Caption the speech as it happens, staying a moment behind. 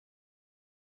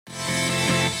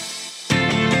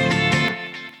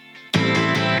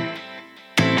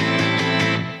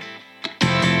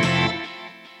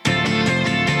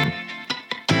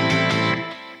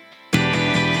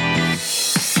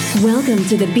Welcome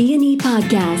to the B&E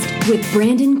Podcast with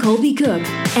Brandon Colby Cook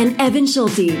and Evan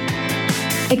Schulte.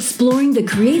 Exploring the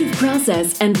creative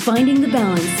process and finding the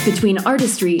balance between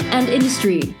artistry and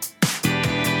industry.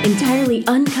 Entirely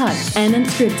uncut and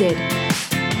unscripted.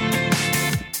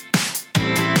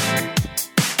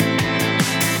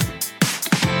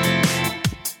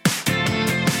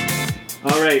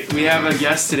 All right, we have a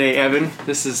guest today, Evan.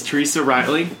 This is Teresa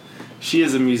Riley. She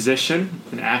is a musician,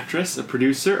 an actress, a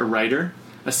producer, a writer,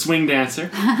 a swing dancer.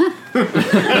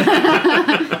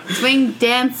 Swing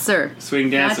dancer. Swing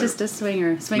dancer. Not just a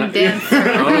swinger. Swing dancer.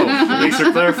 Oh, thanks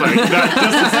for clarifying. Not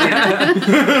just a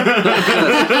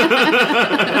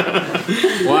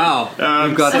swinger. Wow.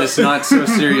 We've got this not so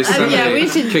serious Sunday yeah, we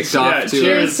should kicked off to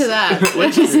cheers to that.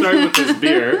 Let's just start with this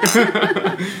beer.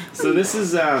 So this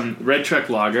is Red Truck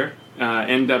Lager,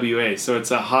 NWA. So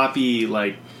it's a hoppy.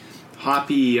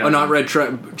 oh, not Red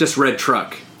Truck, just Red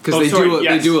Truck. Because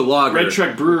they do a lager. Red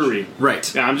Truck Brewery.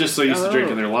 Right. Yeah, I'm just so used to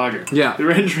drinking their lager. Yeah. The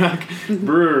Red Truck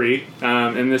Brewery,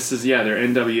 and this is their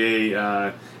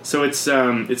NWA. So it's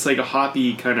like a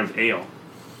hoppy kind of ale.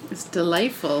 It's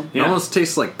delightful. It almost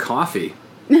tastes like coffee.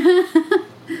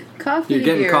 Coffee. You're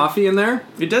getting here. coffee in there?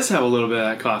 It does have a little bit of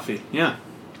that coffee. Yeah.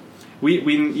 We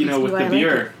with the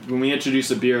beer, when we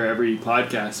introduce a beer every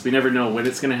podcast, we never know when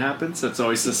it's going to happen, so it's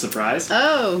always a surprise.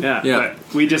 Oh. Yeah.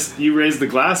 But you raise the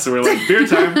glass, so we're like, beer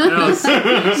time. I'm not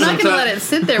going to let it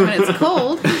sit there when it's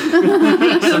cold.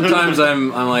 Sometimes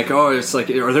I'm like, oh, it's like,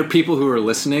 are there people who are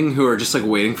listening who are just like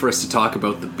waiting for us to talk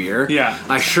about the beer? Yeah.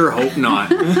 I sure hope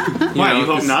not. Why? You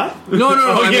hope not? No.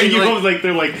 Oh, I yeah, mean, you like, hope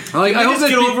they're like, I hope just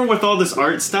get over with all this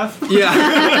art stuff. Yeah,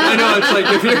 I know. It's like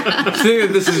if you're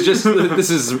thinking this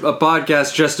is a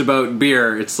podcast just about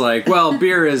beer. It's like, well,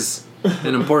 beer is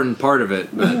an important part of it,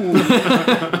 but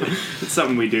it's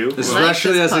something we do.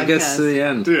 Especially as it gets to the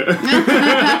end.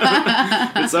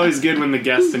 Yeah. It's always good when the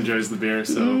guest enjoys the beer.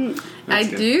 So I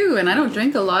do, and I don't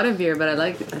drink a lot of beer, but I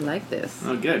like this.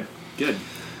 Oh, good.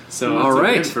 So all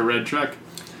right, a win for Red Truck.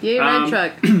 Yay, Red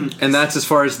Truck. And that's as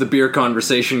far as the beer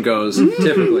conversation goes,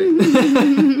 typically.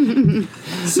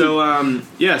 So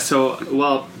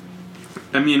well,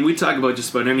 I mean, we talk about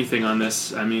just about anything on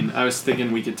this. I mean, I was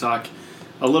thinking we could talk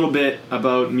a little bit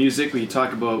about music. We could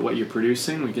talk about what you're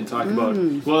producing. We can talk about,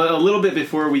 well, a little bit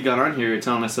before we got on here, you're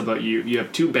telling us about you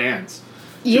have two bands.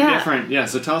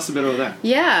 So tell us a bit about that.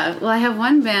 Yeah, well, I have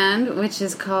one band, which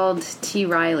is called T.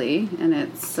 Riley, and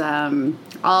it's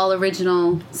all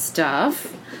original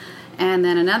stuff. And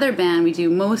then another band, we do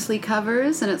mostly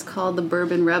covers, and it's called the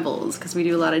Bourbon Rebels, because we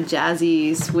do a lot of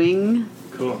jazzy swing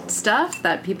stuff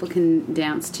that people can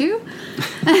dance to.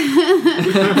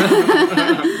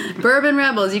 Bourbon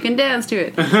Rebels, you can dance to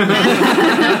it.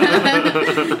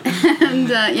 And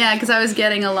because I was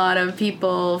getting a lot of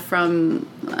people from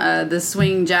the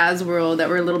swing jazz world that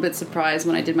were a little bit surprised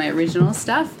when I did my original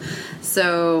stuff.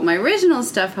 So my original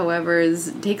stuff, however,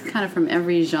 takes kind of from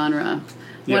every genre.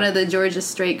 Yeah. One of the Georgia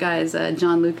Strait guys,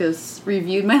 John Lucas,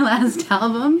 reviewed my last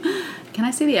album. Can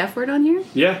I say the F word on here?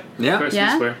 Yeah. Of course, we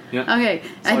swear. Yeah. Okay.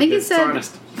 I think he said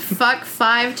fuck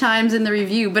 5 times in the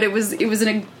review, but it was in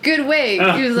a good way.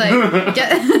 He was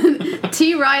like,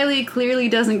 T. Riley clearly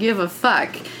doesn't give a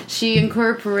fuck. She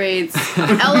incorporates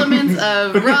elements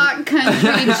of rock,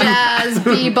 country, jazz,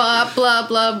 bebop, blah,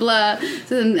 blah, blah.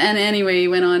 And anyway, he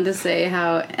went on to say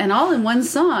how, and all in one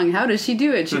song, how does she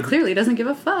do it? She clearly doesn't give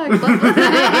a fuck. Blah, blah.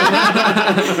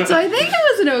 So I think it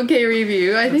was an okay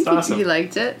review. I think he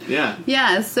liked it. Yeah.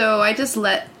 Yeah, so I just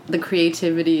let the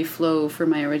creativity flow for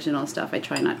my original stuff. I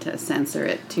try not to censor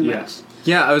it too much.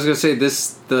 Yeah, I was going to say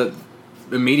the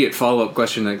immediate follow-up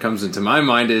question that comes into my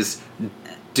mind is,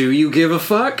 do you give a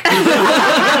fuck?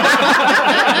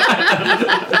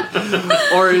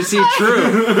 Or is he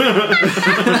true?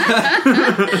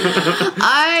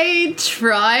 I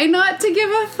try not to give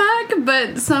a fuck,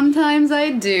 but sometimes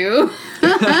I do.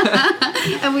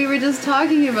 And we were just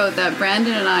talking about that,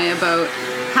 Brandon and I, about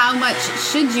how much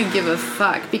should you give a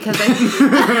fuck? Because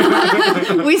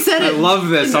we said it. I love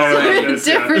this already.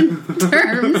 Different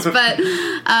terms, but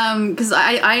because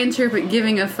I interpret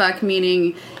giving a fuck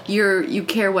meaning you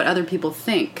care what other people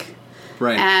think.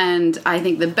 Right. And I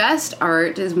think the best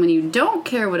art is when you don't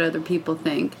care what other people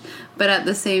think, but at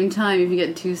the same time, if you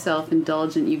get too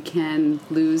self-indulgent, you can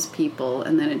lose people,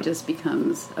 and then it just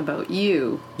becomes about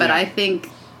you. But I think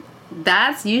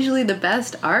that's usually the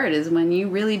best art, is when you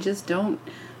really just don't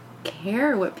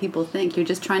care what people think. You're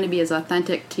just trying to be as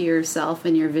authentic to yourself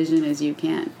and your vision as you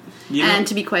can. And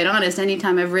to be quite honest,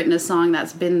 anytime I've written a song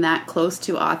that's been that close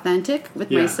to authentic with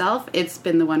myself, it's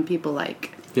been the one people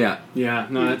like. Yeah. Yeah,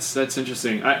 no, that's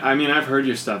interesting. I mean, I've heard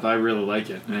your stuff. I really like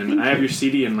it, and I have your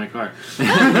CD in my car.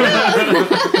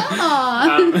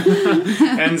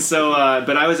 And so,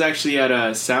 but I was actually at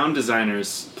a sound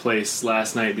designer's place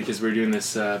last night because we were doing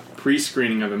this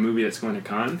pre-screening of a movie that's going to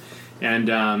Cannes, and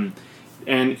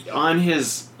on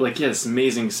his, like, he has this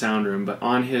amazing sound room, but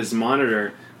on his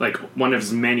monitor, like one of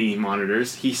his many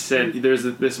monitors, he said there's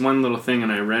this one little thing,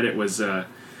 and I read it was.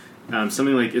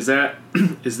 Something like, is that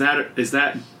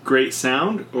great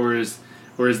sound, or is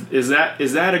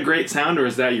that a great sound, or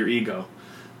is that your ego?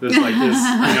 There's like this,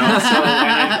 you know. So,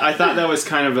 and I thought that was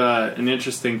kind of an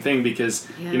interesting thing because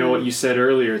you know what you said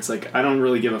earlier. It's like, I don't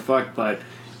really give a fuck, but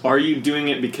are you doing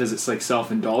it because it's like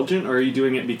self-indulgent, or are you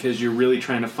doing it because you're really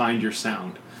trying to find your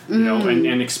sound? You know,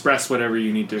 and express whatever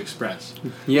you need to express.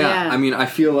 Yeah, I mean, I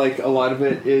feel like a lot of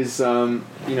it is, you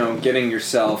know, getting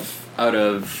yourself out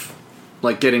of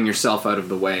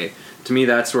the way. To me,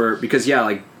 that's where, because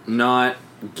like not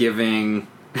giving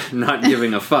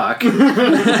a fuck.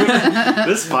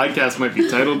 This podcast might be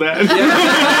titled that.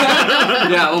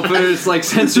 Yeah, well, but it's like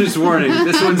censor's warning.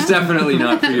 This one's definitely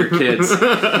not for your kids.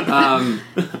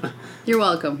 You're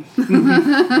welcome.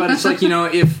 But it's like, you know,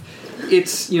 if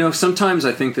it's, you know, sometimes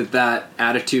I think that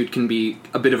attitude can be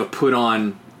a bit of a put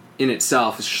on in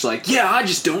itself. It's just like, I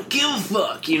just don't give a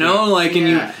fuck, you know, like,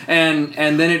 and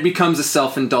and then it becomes a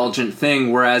self-indulgent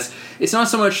thing, whereas it's not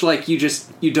so much like you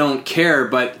don't care,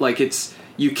 but like it's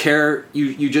you care,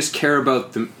 you just care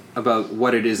about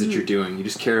what it is that you're doing. You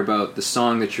just care about the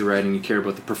song that you're writing. You care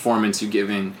about the performance you're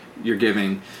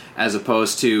giving, as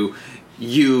opposed to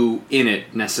you in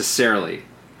it necessarily.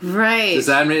 Right. Does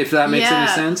that, if that makes any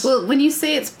sense? Well, when you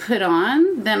say it's put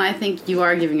on, then I think you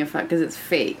are giving a fuck because it's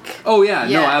fake. Oh yeah,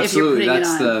 no, absolutely.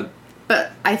 That's the.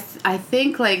 But I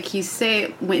think, like you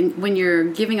say, when you're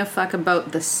giving a fuck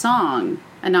about the song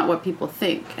and not what people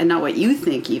think and not what you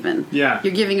think even. Yeah.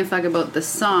 You're giving a fuck about the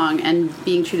song and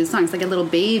being true to the song. It's like a little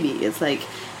baby. It's like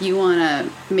you want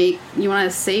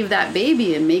to save that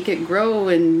baby and make it grow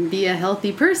and be a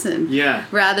healthy person. Yeah.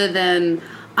 Rather than,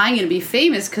 I'm going to be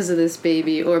famous because of this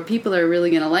baby, or people are really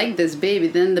going to like this baby.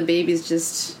 Then the baby's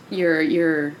just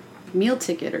your meal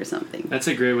ticket or something. That's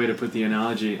a great way to put the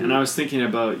analogy. And I was thinking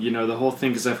about, you know, the whole thing,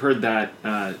 because I've heard that,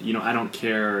 you know, I don't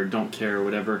care or don't care or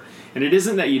whatever. And it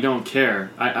isn't that you don't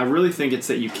care. I really think it's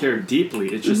that you care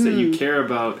deeply. It's just that you care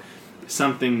about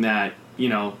something that, you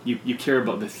know, you care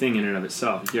about the thing in and of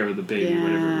itself. You care about the baby,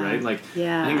 whatever, right? Like,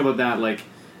 I think about that, like,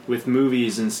 with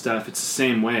movies and stuff, it's the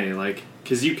same way. Like,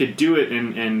 because you could do it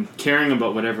and caring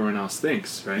about what everyone else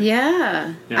thinks, right?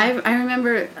 Yeah. I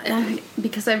remember,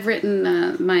 because I've written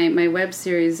my web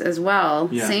series as well,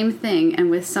 same thing, and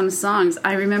with some songs,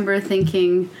 I remember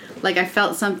thinking, like, I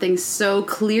felt something so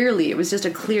clearly. It was just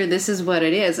a clear, this is what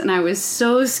it is, and I was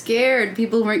so scared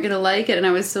people weren't going to like it, and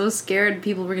I was so scared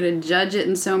people were going to judge it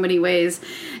in so many ways,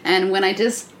 and when I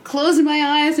just closed my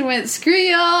eyes and went, screw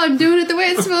y'all, I'm doing it the way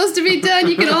it's supposed to be done,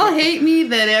 you can all hate me,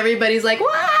 then everybody's like, wah!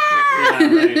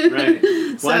 Yeah, right.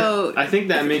 Well, So I think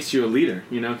that makes you a leader,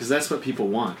 you know, because that's what people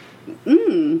want.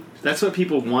 That's what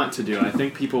people want to do. I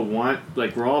think people want,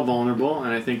 like, we're all vulnerable,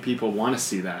 and I think people want to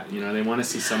see that. You know, they want to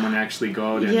see someone actually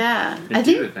go out and, and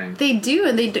do the thing. They do,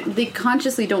 and they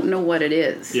consciously don't know what it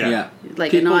is. Yeah.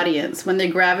 Like an audience, when they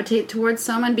gravitate towards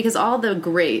someone, because all the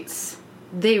greats,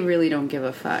 they really don't give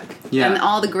a fuck. Yeah. And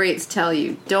all the greats tell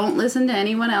you, don't listen to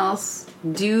anyone else,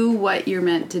 do what you're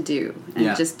meant to do,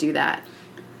 and just do that.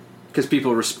 Because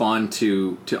people respond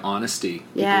to honesty.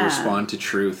 People respond to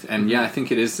truth. And I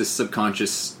think it is this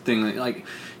subconscious thing that, like,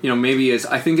 you know, maybe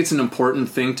I think it's an important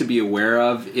thing to be aware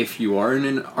of if you are in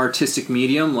an artistic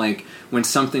medium. Like, when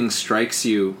something strikes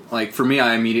you, like, for me,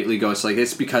 I immediately go,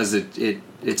 it's because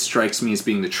it strikes me as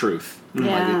being the truth.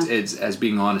 Yeah. Like, it's as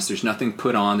being honest. There's nothing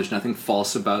put on. There's nothing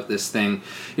false about this thing.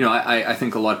 You know, I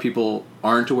think a lot of people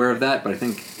aren't aware of that, but I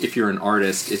think if you're an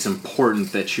artist, it's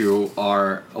important that you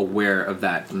are aware of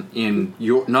that in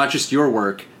your, not just your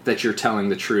work, that you're telling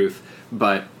the truth,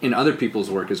 but in other people's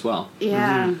work as well.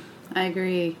 Yeah, I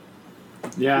agree.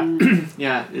 Yeah,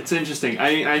 yeah, it's interesting.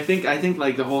 I think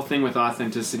like the whole thing with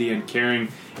authenticity and caring,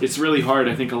 it's really hard.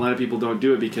 I think a lot of people don't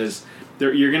do it because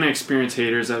you're going to experience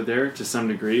haters out there to some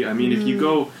degree. I mean, if you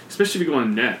go, especially if you go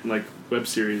on net, like web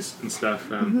series and stuff,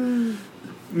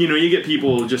 you know, you get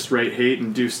people just write hate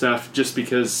and do stuff just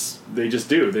because they just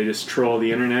do. They just troll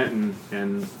the internet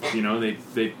and you know,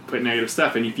 they put negative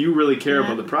stuff. And if you really care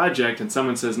about the project and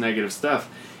someone says negative stuff,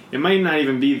 it might not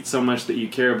even be so much that you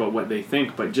care about what they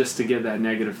think, but just to get that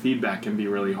negative feedback can be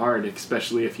really hard,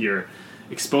 especially if you're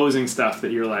exposing stuff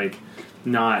that you're, like,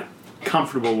 not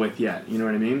comfortable with yet. You know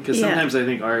what I mean? Because Yeah. sometimes I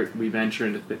think art, we venture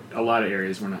into a lot of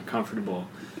areas we're not comfortable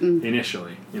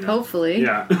initially. You know? Hopefully.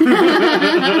 Yeah.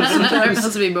 Sometimes it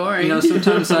must be boring. You know,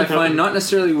 sometimes I find, not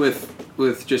necessarily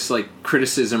with just like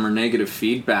criticism or negative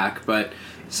feedback, but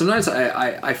sometimes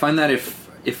I find that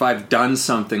if I've done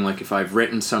something, like if I've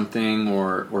written something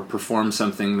or performed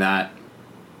something that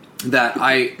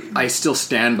I still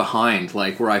stand behind,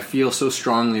 like where I feel so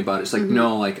strongly about it. It's like,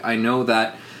 no, like I know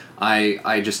that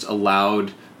I just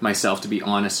allowed myself to be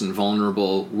honest and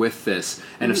vulnerable with this.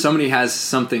 And if somebody has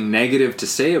something negative to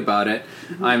say about it,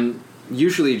 I'm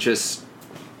usually just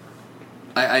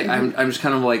I'm just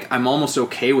kind of like, I'm almost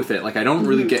okay with it. Like I don't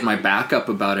really get my back up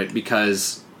about it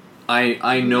because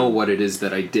I know what it is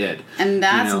that I did. And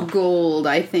that's you know? gold,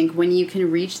 I think, when you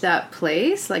can reach that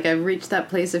place. Like, I've reached that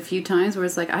place a few times where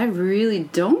it's like, I really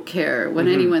don't care what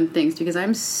anyone thinks because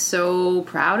I'm so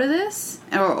proud of this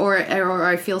or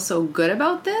I feel so good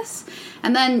about this.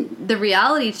 And then the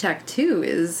reality check, too,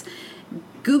 is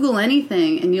Google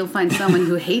anything and you'll find someone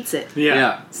who hates it.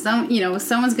 Yeah.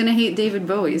 Someone's going to hate David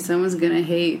Bowie. Someone's going to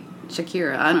hate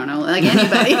Shakira, I don't know, like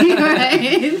anybody,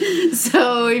 right?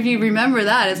 So if you remember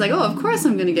that, it's like, oh, of course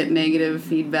I'm going to get negative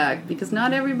feedback because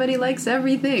not everybody likes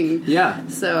everything. Yeah.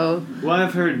 So. Well,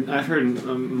 I've heard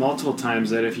multiple times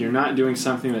that if you're not doing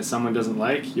something that someone doesn't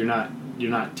like, you're not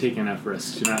taking enough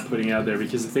risks. You're not putting it out there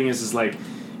because the thing is like,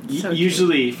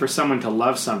 usually for someone to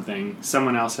love something,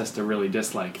 someone else has to really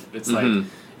dislike it. It's like.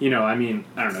 You know, I mean,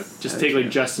 I don't know. Just take like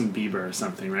Justin Bieber or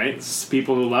something, right? It's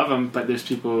people who love him, but there's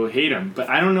people who hate him. But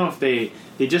I don't know if they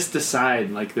just decide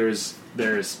like there's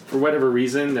for whatever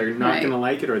reason they're not going to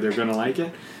like it or they're going to like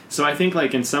it. So I think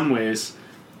like in some ways,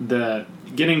 the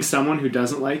getting someone who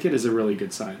doesn't like it is a really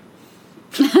good sign.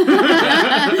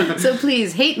 So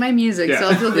please hate my music, so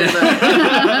I'll feel good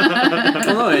about it.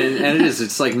 Well, and it is.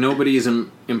 It's like nobody is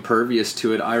impervious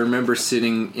to it. I remember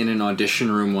sitting in an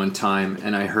audition room one time,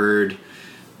 and I heard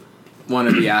one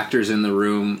of the actors in the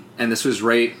room, and this was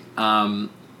right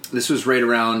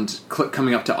around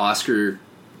coming up to Oscar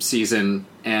season,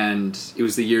 and it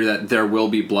was the year that There Will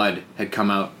Be Blood had come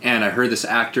out, and I heard this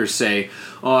actor say,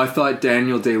 "Oh, I thought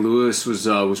Daniel Day-Lewis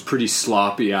was pretty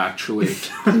sloppy, actually."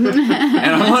 And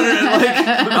I wondered, like,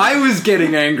 I was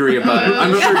getting angry about it.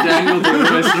 I'm sure Daniel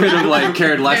Day-Lewis could have like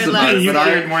cared less about it,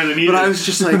 but I was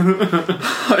just like,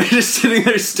 I was just sitting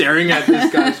there staring at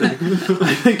this guy. Like,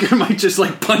 I think I might just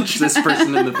like punch this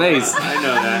person in the face. I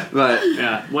know that, but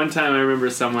yeah. One time I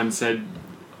remember someone said,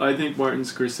 I think Martin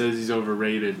Scorsese's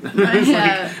overrated.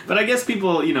 Yeah. But I guess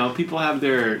people have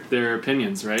their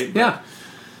opinions, right? Yeah.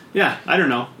 Yeah, I don't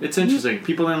know. It's interesting.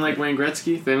 People didn't like Wayne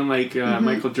Gretzky. They didn't like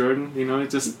Michael Jordan. You know,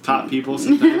 it's just top people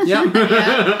sometimes. Yeah.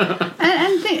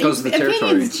 And Goes with the territory.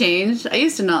 opinions changed. I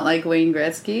used to not like Wayne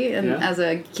Gretzky as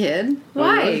a kid.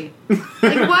 Why? Like,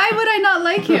 why would I not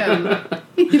like him?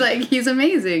 Like, he's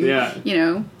amazing. Yeah. You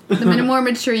know, the more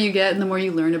mature you get and the more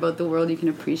you learn about the world, you can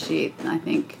appreciate, I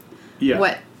think,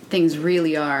 what things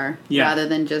really are rather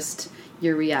than just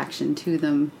your reaction to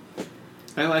them.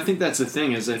 I think that's the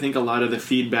thing, is I think a lot of the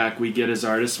feedback we get as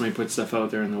artists when we put stuff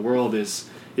out there in the world is,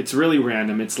 it's really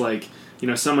random. It's like, you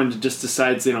know, someone just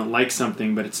decides they don't like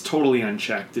something, but it's totally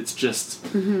unchecked. It's just,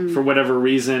 for whatever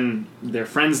reason, their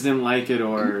friends didn't like it,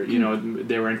 or, you know,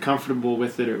 they were uncomfortable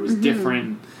with it, or it was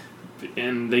different,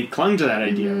 and they clung to that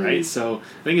idea, right? So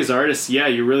I think as artists,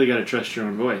 you really got to trust your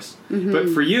own voice. But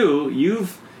for you,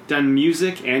 you've done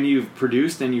music and you've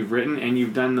produced and you've written and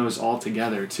you've done those all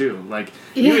together too. Like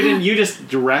you just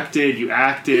directed, you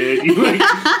acted, you like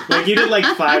you did like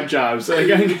 5 jobs. Like,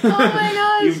 oh my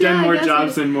gosh! You've done more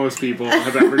jobs than most people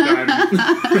have ever done.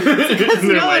 Because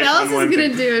no one else is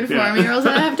going to do it for me, or else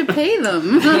I have to pay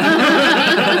them.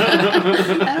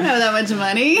 I don't have that much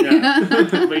money.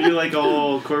 But you're like a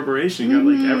whole corporation. You got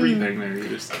like everything there. You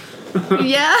just a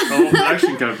whole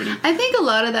production company. I think a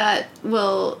lot of that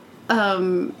will.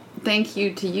 Thank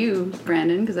you to you,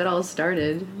 Brandon, because it all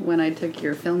started when I took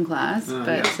your film class.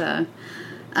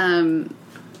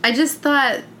 I just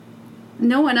thought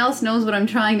no one else knows what I'm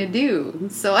trying to do,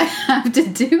 so I have to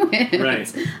do it.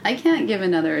 Right. I can't give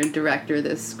another director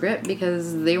this script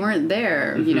because they weren't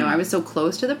there. You know, I was so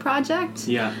close to the project.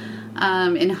 Yeah.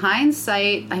 In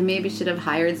hindsight, I maybe should have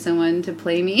hired someone to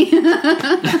play me,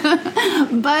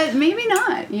 but maybe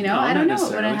not. You know, I don't know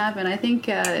what would have happened. I think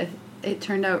it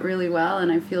turned out really well,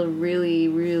 and I feel really,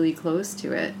 really close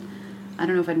to it. I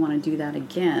don't know if I'd want to do that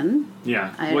again.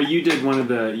 Yeah. Well, you did one of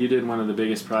the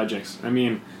biggest projects. I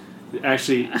mean,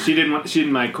 actually, she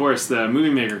did my course, the Movie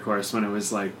Maker course, when it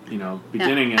was like,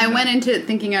 beginning. Yeah. I went into it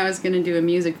thinking I was going to do a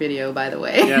music video, by the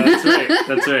way. Yeah,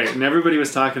 that's right. And everybody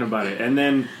was talking about it. And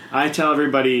then I tell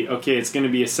everybody, okay, it's going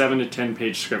to be a 7 to 10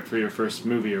 page script for your first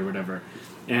movie or whatever.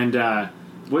 And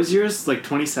was yours like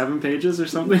 27 pages or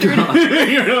something? You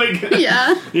were like,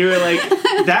 yeah. You were like,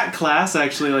 that class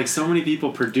actually, like, so many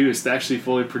people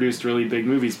fully produced really big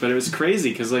movies, but it was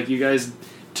crazy because, like, you guys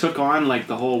took on, like,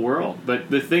 the whole world. But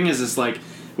the thing is like,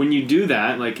 when you do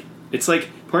that, like, it's like,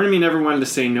 part of me never wanted to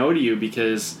say no to you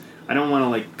because I don't want to,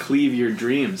 like, cleave your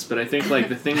dreams. But I think, like,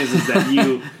 the thing is that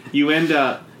you end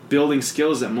up building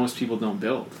skills that most people don't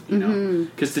build, you know?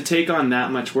 Because to take on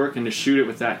that much work and to shoot it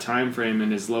with that time frame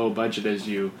and as low a budget as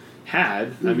you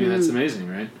had, I mean, that's amazing,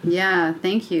 right? Yeah,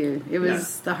 thank you. It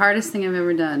was the hardest thing I've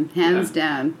ever done, hands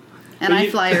down. And I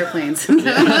fly airplanes.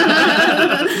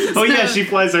 Oh, yeah, she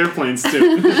flies airplanes,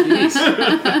 too.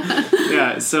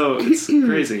 Yeah, so it's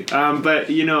crazy. But,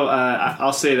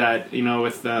 I'll say that,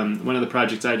 with one of the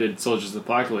projects I did, Soldiers of the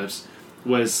Apocalypse,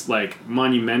 was, like,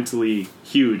 monumentally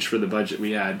huge for the budget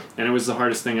we had. And it was the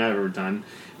hardest thing I've ever done.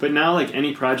 But now, like,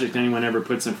 any project anyone ever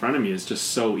puts in front of me is just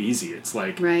so easy. It's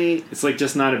like, it's like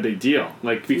just not a big deal.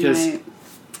 Like, because,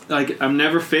 like, I'm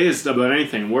never fazed about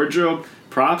anything. Wardrobe,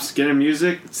 props, getting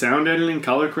music, sound editing,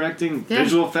 color correcting,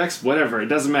 visual effects, whatever. It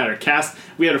doesn't matter. Cast.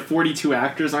 We had 42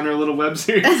 actors on our little web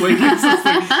series. Like, it's just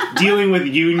like dealing with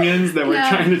unions that we're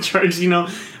trying to charge,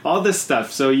 all this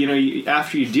stuff. So,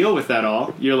 after you deal with that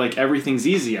all, you're like, everything's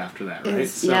easy after that, right?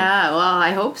 So, yeah, well,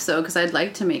 I hope so, because I'd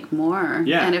like to make more.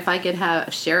 Yeah. And if I could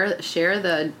share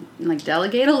the, like,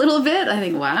 delegate a little bit, I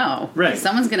think, wow. Right.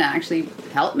 Someone's going to actually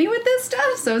help me with this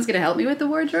stuff. Someone's going to help me with the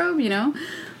wardrobe,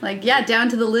 Like, yeah, down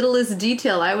to the littlest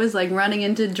detail. I was, like, running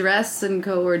into Dress &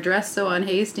 Co. or Dress So on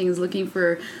Hastings looking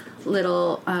for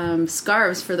little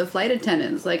scarves for the flight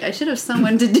attendants. Like, I should have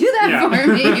someone to do that for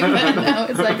me. But now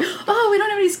it's like, oh, we don't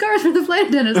have any scarves for the flight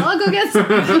attendants. I'll go get some.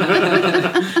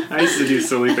 I used to do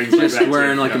silly things like that. Just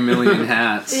wearing, like, a million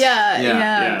hats.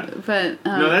 Yeah. But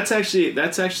no, that's actually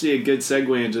a good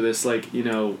segue into this. Like,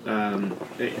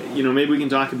 maybe we can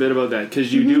talk a bit about that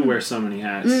because you do wear so many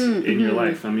hats in your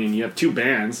life. I mean, you have 2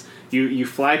 bands. You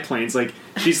fly planes. Like,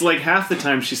 she's like half the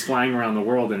time she's flying around the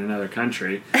world in another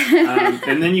country,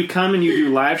 and then you come and you do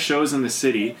live shows in the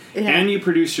city, and you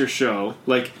produce your show,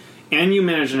 like, and you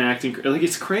manage an acting. Like,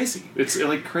 it's crazy. It's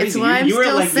like crazy. It's why I'm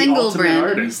still like single,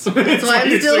 Brandon. That's why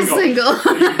I'm still single.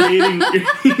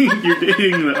 You're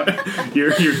dating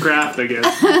your craft, I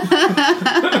guess.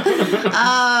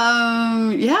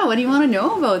 Yeah. What do you want to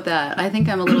know about that? I think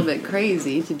I'm a little bit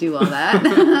crazy to do all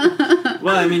that.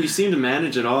 Well, I mean, you seem to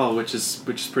manage it all, which is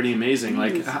pretty amazing.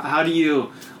 Like, how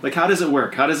does it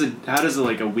work? How does it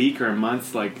like a week or a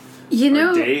month, like, or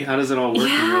a day? How does it all work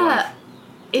in your life?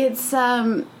 It's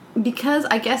because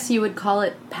I guess you would call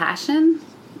it passion.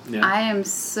 Yeah. I am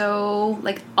so,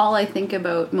 like, all I think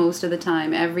about most of the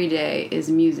time, every day, is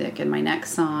music and my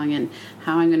next song and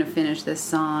how I'm going to finish this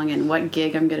song and what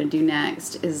gig I'm going to do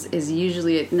next is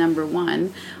usually at number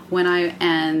one.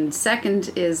 And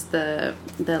second is the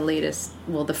latest,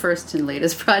 well, the first and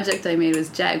latest project I made was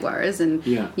Jaguars, and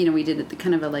we did it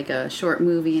kind of like a short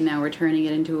movie, and now we're turning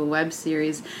it into a web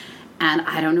series. And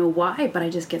I don't know why, but I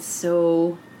just get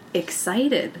so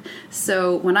excited.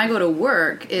 So when I go to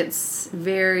work, it's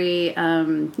very, you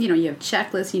have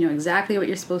checklists, you know exactly what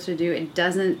you're supposed to do. It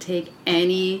doesn't take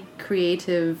any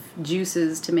creative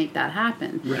juices to make that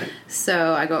happen. Right.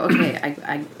 So I go, okay,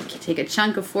 I take a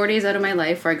chunk of 4 days out of my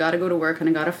life where I got to go to work and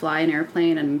I got to fly an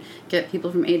airplane and get people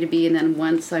from A to B. And then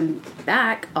once I'm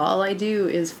back, all I do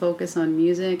is focus on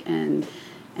music and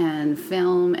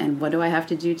film, and what do I have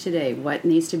to do today? What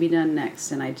needs to be done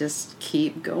next? And I just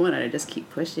keep going, and I just keep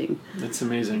pushing. That's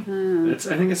amazing. I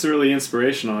think it's really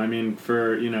inspirational. I mean,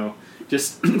 for,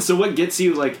 just, so what gets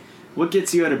you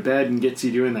out of bed and gets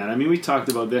you doing that? I mean, we talked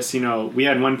about this, we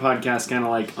had one podcast kind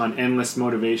of like on endless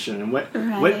motivation, and what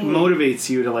motivates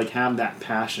you to, like, have that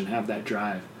passion, have that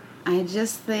drive? I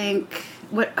just think,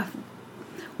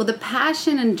 the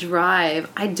passion and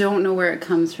drive, I don't know where it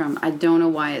comes from. I don't know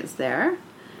why it's there.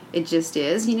 It just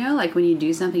is, like when you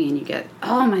do something and you get,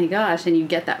 oh my gosh, and you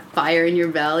get that fire in your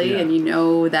belly and you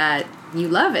know that you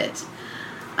love it.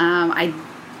 I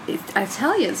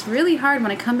tell you, it's really hard when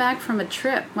I come back from a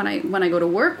trip, when I go to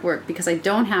work, because I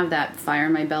don't have that fire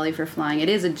in my belly for flying. It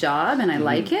is a job and I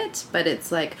like it, but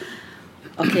it's like,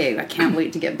 okay, I can't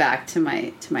wait to get back to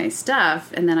my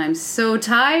stuff, and then I'm so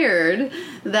tired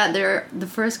that the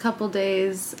first couple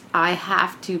days I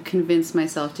have to convince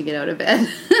myself to get out of bed.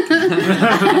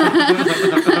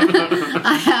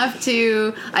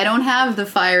 I don't have the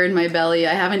fire in my belly.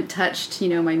 I haven't touched,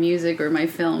 my music or my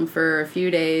film for a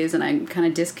few days, and I'm kind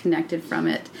of disconnected from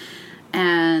it.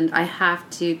 And I have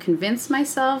to convince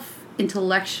myself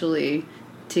intellectually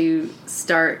to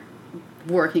start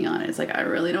working on it. It's like, I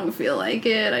really don't feel like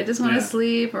it. I just want to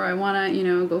sleep, or I want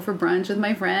to, go for brunch with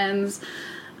my friends.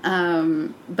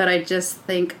 But I just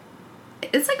think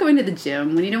it's like going to the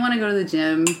gym. When you don't want to go to the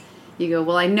gym, you go,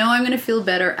 well, I know I'm going to feel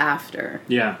better after.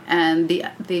 Yeah. And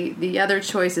the other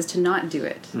choice is to not do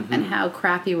it. Mm-hmm. And how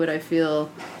crappy would I feel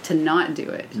to not do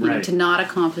it? You know, to not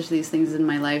accomplish these things in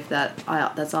my life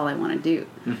that's all I want to do.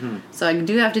 Mm-hmm. So I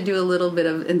do have to do a little bit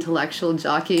of intellectual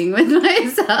jockeying with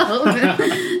myself.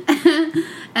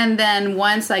 And then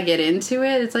once I get into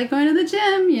it, it's like going to the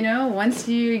gym, Once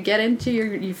you get into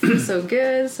you feel so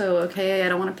good. So, okay, I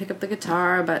don't want to pick up the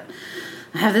guitar, but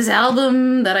I have this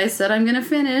album that I said I'm going to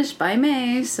finish by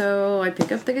May, so I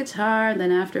pick up the guitar, and then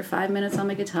after 5 minutes on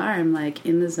the guitar, I'm like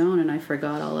in the zone, and I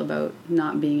forgot all about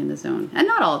not being in the zone. And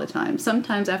not all the time.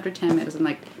 Sometimes after 10 minutes, I'm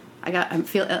like, I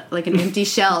feel like an empty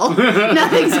shell.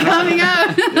 Nothing's coming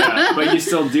out. Yeah, but you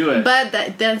still do it. But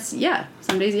that's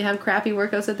some days you have crappy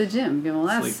workouts at the gym. You go, well,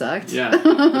 that sucked. Yeah,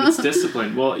 but it's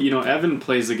discipline. Well, Evan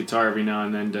plays the guitar every now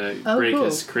and then to break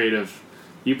his creative.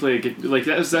 You play like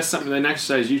that's something, an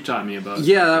exercise you taught me about.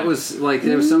 Yeah, that was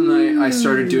something I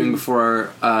started doing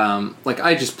before.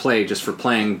 I just play just for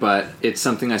playing, but it's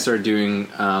something I started doing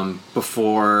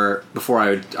before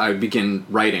I would begin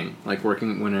writing, like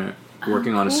working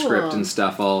on a script and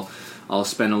stuff. I'll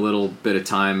spend a little bit of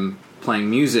time playing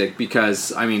music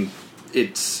because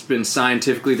it's been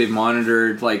scientifically, they've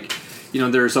monitored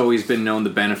there's always been known the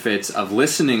benefits of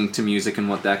listening to music and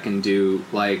what that can do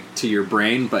to your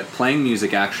brain, but playing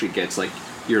music actually gets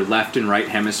your left and right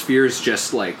hemispheres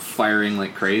just firing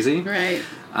like crazy. Right.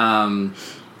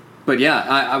 But yeah,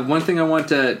 I one thing I want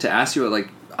to ask you,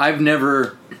 I've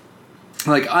never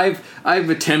I've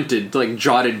attempted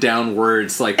jotted down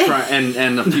words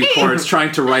and a few chords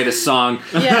trying to write a song,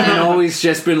 and always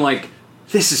just been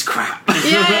this is crap.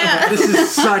 Yeah. This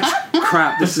is such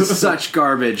crap. This is such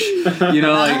garbage.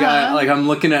 I'm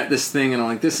looking at this thing and I'm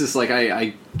like, this is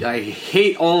I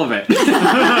hate all of it.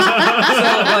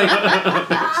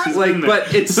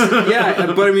 But it's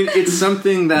it's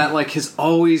something that has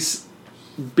always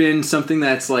been something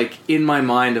that's in my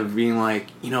mind of being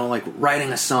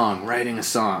writing a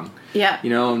song. Yeah.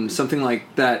 And something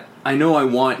like that I know I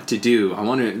want to do.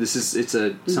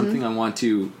 Something I want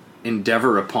to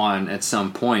endeavor upon at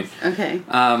some point. Okay.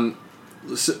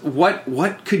 So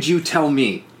what could you tell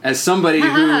me as somebody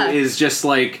who is just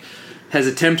has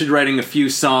attempted writing a few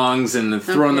songs and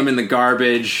thrown them in the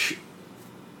garbage?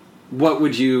 What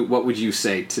would you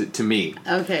say to me?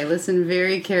 Okay, listen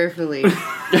very carefully.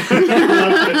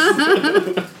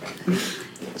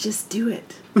 Just do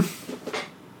it.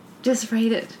 Just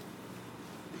write it.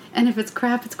 And if it's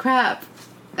crap, it's crap.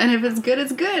 And if it's good,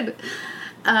 it's good.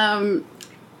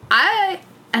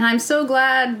 I'm so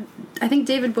glad. I think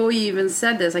David Bowie even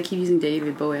said this. I keep using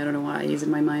David Bowie. I don't know why he's in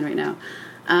my mind right now.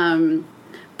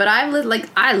 But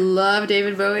I love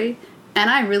David Bowie, and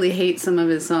I really hate some of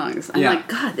his songs. I'm like,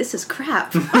 God, this is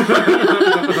crap.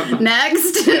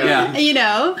 Next,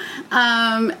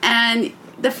 and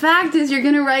the fact is, you're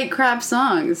gonna write crap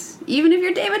songs, even if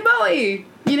you're David Bowie.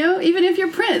 Even if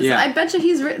you're Prince, I bet you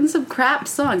he's written some crap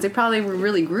songs. They probably were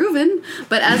really grooving,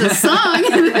 but as a song,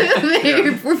 they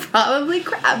were probably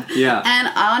crap. Yeah. And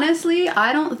honestly,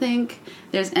 I don't think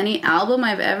there's any album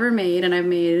I've ever made, and I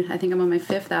think I'm on my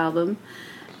 5th album,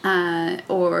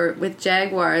 or with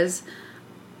Jaguars,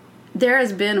 there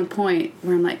has been a point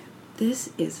where I'm like, this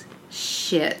is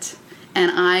shit. And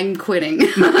I'm quitting.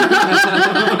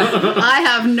 I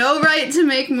have no right to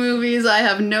make movies. I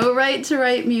have no right to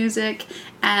write music.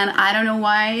 And I don't know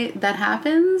why that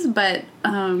happens, but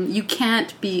you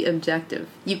can't be objective.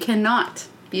 You cannot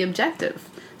be objective.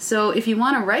 So if you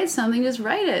want to write something, just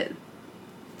write it.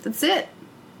 That's it.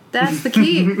 That's the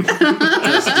key.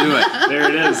 Just do it. There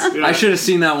it is. Yeah. I should have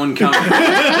seen that one coming.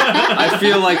 I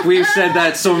feel like we've said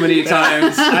that so many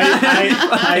times.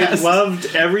 I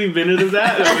loved every minute of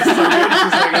that. It was so good.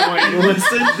 She's I want to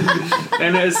listen.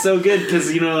 And it was so good because,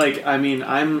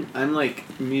 I'm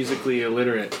musically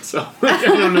illiterate. So I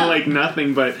don't know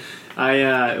nothing, but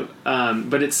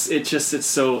but it's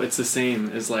the same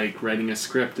as writing a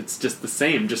script. It's just the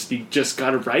same. You just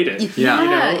gotta write it.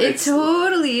 Yeah, it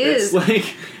totally is.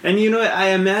 It's and I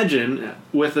imagine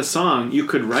with a song you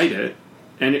could write it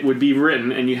and it would be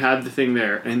written, and you had the thing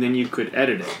there, and then you could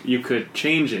edit it, you could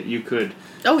change it, you could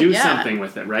do something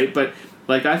with it, right? But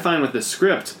like I find with the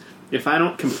script, if I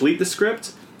don't complete the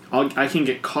script, I can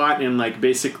get caught in like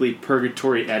basically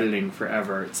purgatory editing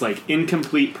forever. It's like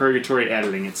incomplete purgatory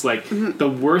editing. It's like the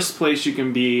worst place you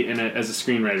can be as a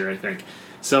screenwriter, I think.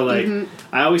 So like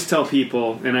I always tell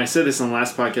people, and I said this on the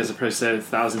last podcast, I probably said it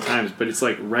 1,000 times, but it's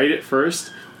like write it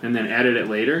first and then edit it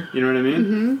later. You know what I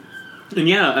mean? And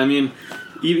yeah, I mean,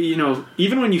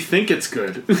 even when you think it's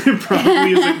good, it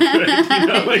probably isn't good.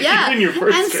 Like even your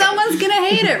first and someone's gonna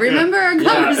hate it. Remember our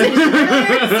conversation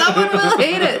earlier? Someone will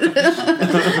hate it,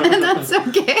 and that's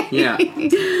okay. Yeah.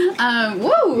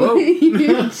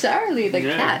 Whoa. Charlie the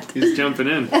cat. He's jumping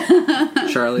in.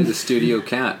 Charlie the studio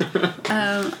cat.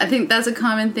 I think that's a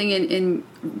common thing in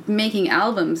making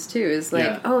albums too. Is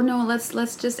like, oh no,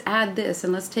 let's just add this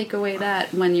and let's take away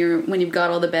that. When you've got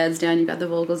all the beds down, you've got the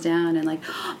vocals down, and like,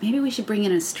 maybe we should bring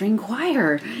in a string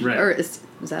choir, or is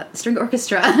that string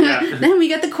orchestra? Then we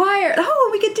get the choir. Oh,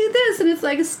 we could do this, and it's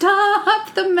like,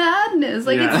 stop the madness.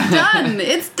 Like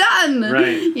it's done.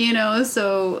 Right.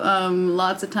 So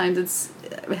lots of times it's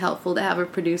helpful to have a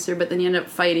producer, but then you end up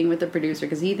fighting with the producer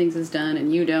because he thinks it's done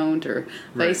and you don't, or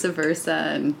vice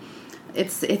versa. And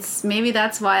it's maybe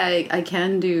that's why I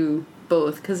can do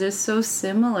both, because they're so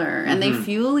similar and they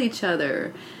fuel each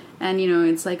other. And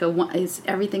it's like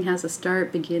everything has a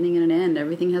start, beginning, and an end.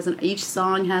 Each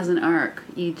song has an arc.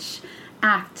 Each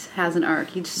act has an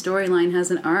arc. Each storyline has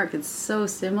an arc. It's so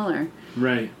similar.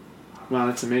 Right. Wow,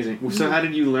 that's amazing. So how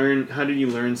did you learn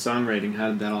songwriting? How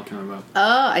did that all come about?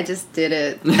 Oh, I just did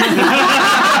it.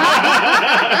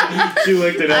 She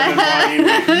looked it up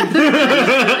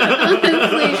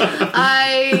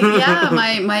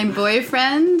and my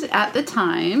boyfriend at the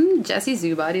time, Jesse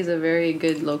Zubat, he's a very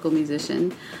good local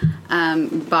musician,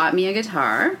 bought me a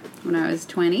guitar when I was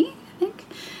 20, I think.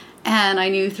 And I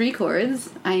knew 3 chords.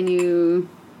 I knew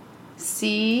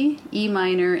C, E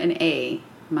minor, and A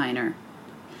minor.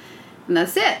 And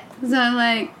that's it. So I'm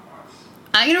like,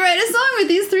 I'm going to write a song with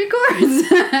these 3 chords.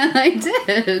 I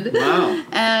did. Wow.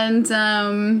 And,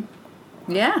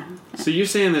 yeah. So you're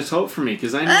saying there's hope for me,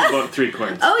 because I know about 3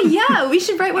 chords. Oh, yeah. We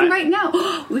should write one right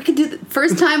now. We could do the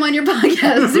first time on your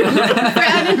podcast.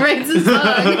 Brandon writes a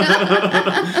song.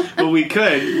 Well, we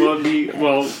could.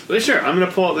 Well, sure. I'm going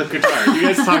to pull out the guitar. You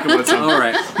guys talk about something. All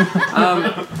right.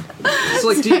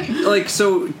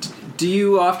 So, do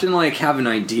you often have an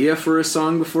idea for a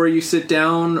song before you sit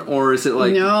down, or is it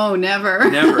like no, never.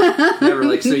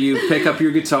 Like, so you pick up your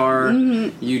guitar,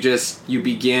 you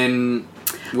begin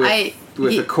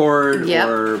with a chord,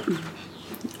 or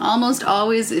almost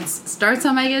always it starts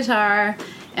on my guitar,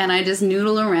 and I just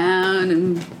noodle around.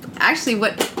 And actually,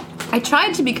 I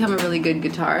tried to become a really good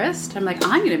guitarist. I'm like,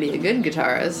 I'm going to be a good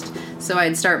guitarist. So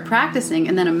I'd start practicing,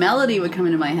 and then a melody would come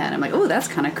into my head. I'm like, oh, that's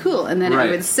kind of cool. And then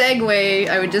I would segue.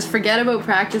 I would just forget about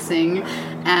practicing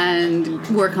and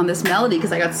work on this melody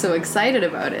because I got so excited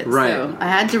about it. Right. So I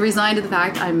had to resign to the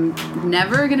fact I'm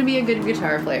never going to be a good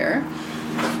guitar player,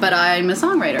 but I'm a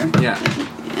songwriter. Yeah.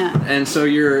 And so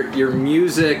your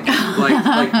music,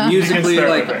 musically,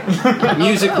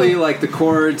 the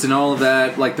chords and all of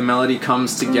that, like the melody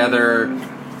comes together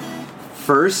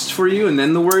first for you, and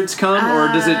then the words come, or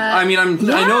does it? I mean, I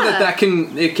know that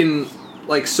can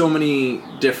like so many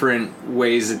different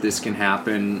ways that this can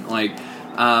happen. Like,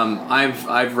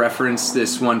 I've referenced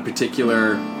this one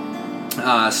particular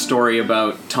story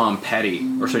about Tom Petty,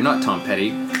 or sorry, not Tom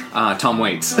Petty. Tom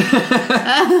Waits.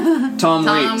 Tom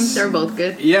Waits. They're both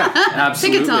good. Yeah,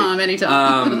 absolutely. Pick a Tom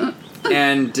anytime.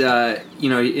 And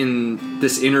in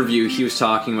this interview, he was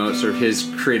talking about sort of his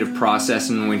creative process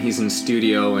and when he's in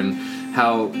studio, and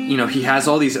how he has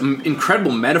all these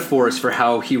incredible metaphors for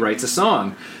how he writes a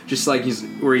song. Just like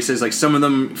where he says, like, some of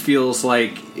them feels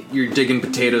like you're digging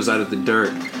potatoes out of the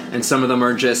dirt, and some of them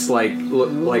are just like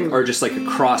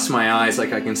across my eyes,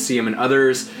 like I can see them, and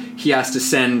others he has to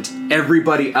send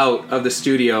everybody out of the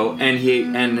studio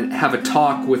and have a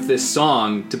talk with this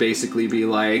song to basically be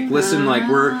like, listen, like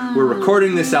we're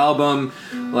recording this album,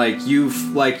 like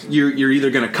you're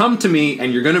either gonna come to me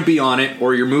and you're gonna be on it,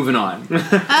 or you're moving on.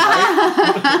 Right?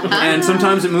 And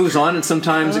sometimes it moves on, and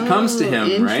sometimes it comes to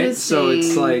him, right? So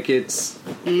it's like it's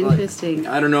interesting.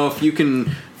 I don't know if you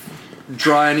can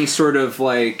draw any sort of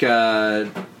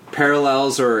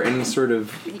parallels or any sort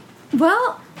of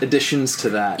additions to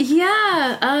that.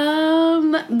 Yeah.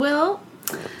 Well,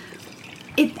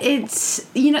 it's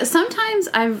sometimes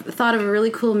I've thought of a really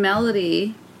cool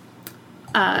melody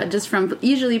just from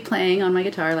usually playing on my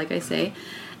guitar, like I say,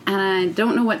 and I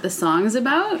don't know what the song's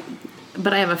about,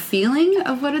 but I have a feeling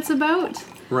of what it's about.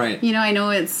 Right. You know, I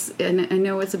know it's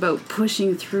about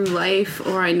pushing through life,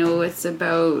 or I know it's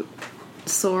about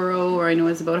sorrow, or I know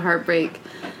it's about heartbreak,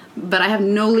 but I have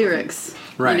no lyrics.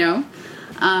 Right. You know?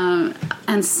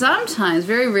 And sometimes,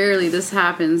 very rarely this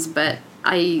happens, but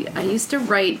I used to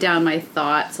write down my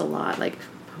thoughts a lot, like,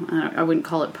 I wouldn't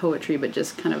call it poetry, but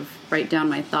just kind of write down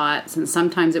my thoughts, and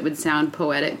sometimes it would sound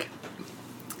poetic,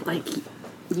 like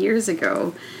years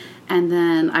ago, and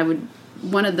then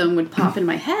one of them would pop in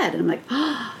my head, and I'm like,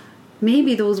 oh,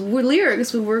 maybe those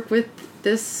lyrics would work with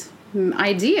this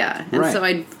idea, and right. so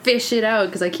I'd fish it out,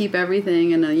 because I keep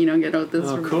everything, and get out this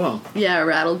cool.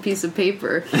 rattled piece of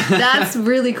paper. That's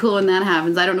really cool when that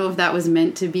happens. I don't know if that was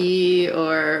meant to be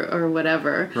or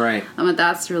whatever, right? But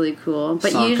that's really cool.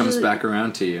 But song usually, comes back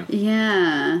around to you.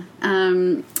 Yeah.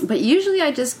 But usually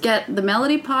I just get the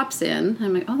melody pops in,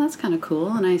 I'm like, oh, that's kind of cool,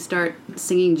 and I start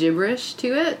singing gibberish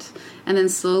to it, and then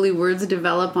slowly words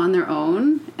develop on their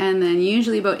own, and then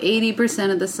usually about 80%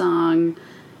 of the song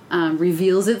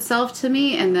reveals itself to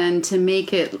me, and then to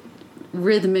make it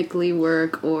rhythmically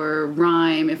work or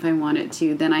rhyme if I want it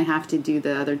to, then I have to do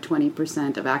the other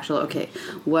 20% of actual, okay,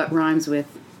 what rhymes with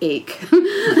ache?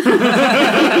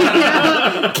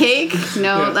 Cake?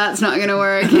 No, that's not gonna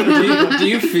work. do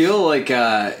you feel like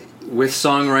with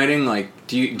songwriting, like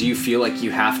do you feel like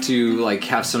you have to like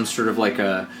have some sort of like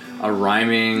a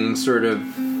rhyming sort of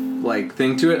like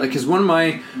thing to it? Like, because one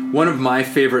of my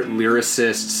favorite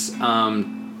lyricists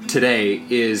today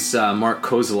is Mark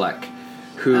Kozelek,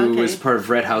 who was part of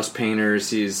Red House Painters.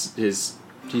 He's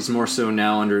more so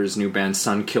now under his new band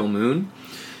Sun Kill Moon,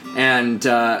 and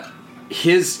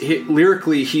his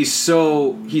lyrically he's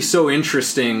so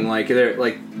interesting. Like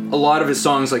a lot of his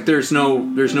songs, like there's no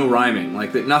rhyming,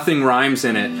 like that, nothing rhymes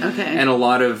in it. Okay. And a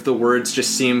lot of the words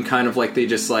just seem kind of like they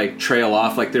just like trail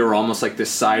off, like they were almost like this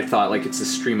side thought, like it's a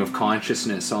stream of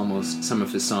consciousness almost, some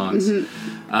of his songs.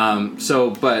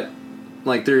 Mm-hmm. But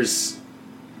like there's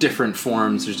different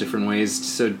forms, there's different ways.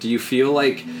 So do you feel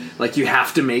like you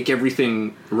have to make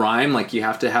everything rhyme, like you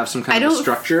have to have some kind of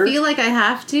structure? I don't feel like I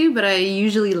have to, but I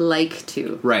usually like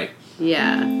to. Right.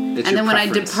 Yeah. It's and then when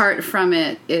preference. I depart from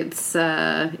it, it's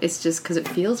just because it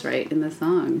feels right in the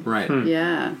song. Right.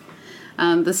 Yeah.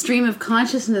 The stream of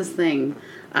consciousness thing.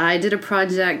 I did a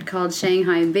project called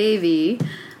Shanghai Baby.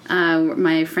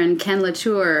 My friend Ken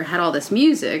Latour had all this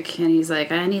music, and he's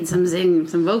like, I need some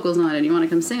vocals on it. You want to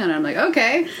come sing on it? I'm like,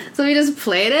 okay. So we just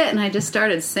played it, and I just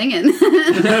started singing.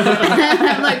 And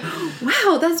I'm like,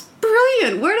 wow, that's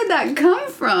brilliant. Where did that come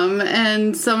from?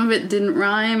 And some of it didn't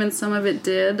rhyme, and some of it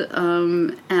did,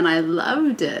 and I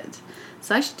loved it.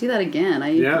 So I should do that again.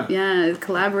 Yeah,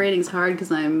 collaborating's hard because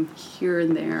I'm here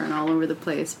and there and all over the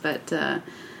place, but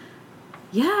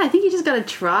yeah, I think you just gotta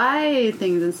try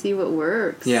things and see what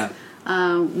works. Yeah.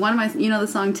 One of my, the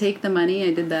song "Take the Money."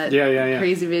 I did that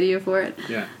crazy video for it.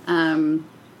 Yeah.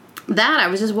 That I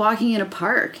was just walking in a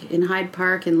park in Hyde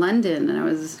Park in London, and I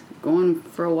was going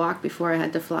for a walk before I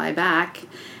had to fly back,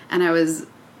 and I was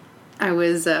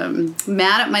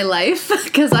mad at my life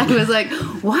because I was like,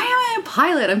 why am I a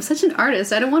pilot? I'm such an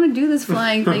artist. I don't want to do this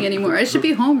flying thing anymore. I should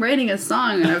be home writing a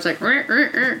song. And I was like,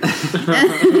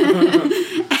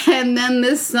 and then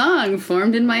this song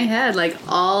formed in my head, like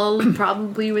all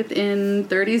probably within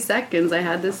 30 seconds. I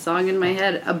had this song in my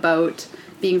head about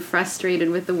being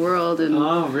frustrated with the world. And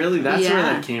oh, really? That's where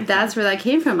that came from. That's where that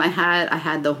came from. I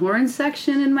had the horn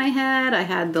section in my head. I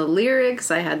had the lyrics.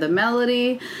 I had the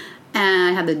melody. And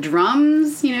I had the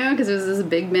drums, because it was this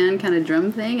big band kind of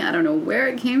drum thing. I don't know where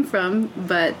it came from,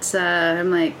 but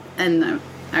I'm like, and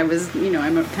I was,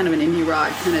 I'm a kind of an indie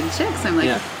rock kind of chick, so I'm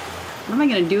like, what am I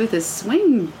going to do with this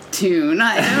swing tune?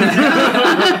 I don't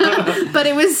know. But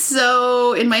it was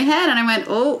so in my head, and I went,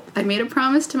 oh, I made a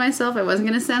promise to myself I wasn't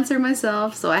going to censor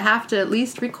myself, so I have to at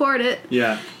least record it.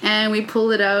 Yeah. And we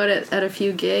pulled it out at a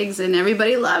few gigs, and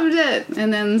everybody loved it.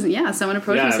 And then, someone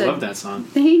approached me and said, I love that song.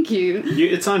 Thank you.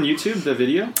 It's on YouTube, the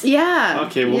video? Yeah.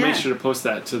 Okay, we'll make sure to post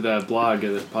that to the blog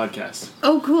of the podcast.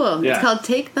 Oh, cool. Yeah. It's called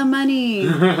Take the Money. T.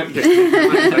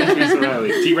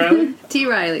 Riley? T.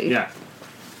 Riley. Yeah.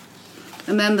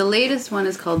 And then the latest one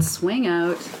is called Swing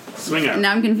Out. Swing Out. And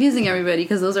now I'm confusing everybody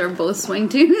because those are both swing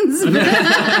tunes.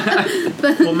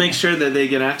 We'll make sure that they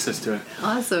get access to it.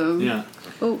 Awesome. Yeah.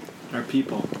 Oh. Our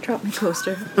people. Drop my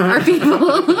coaster. Our people.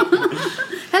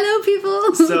 Hello,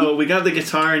 people. So we got the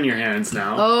guitar in your hands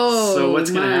now. Oh, so what's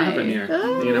going to happen here?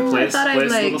 Oh, you going to play us a like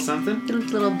little something? A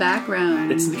little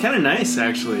background. It's kind of nice,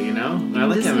 actually, I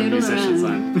like just having noodle musicians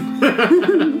around.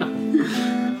 on.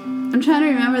 I'm trying to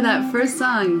remember that first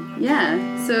song.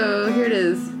 Yeah, so here it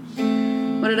is.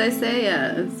 What did I say?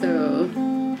 Yeah, so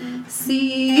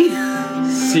C,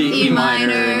 C, E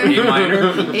minor, and A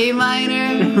minor. A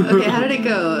minor. Okay, how did it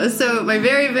go? So my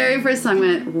very, very first song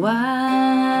went,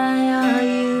 why are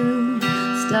you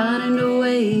starting to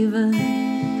waver?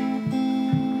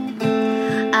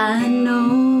 I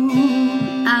know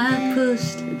I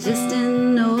pushed, just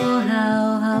didn't know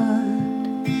how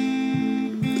hard.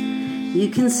 You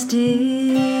can still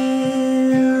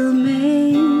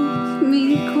make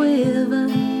me quiver.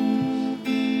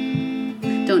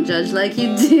 Don't judge like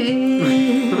you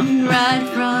did right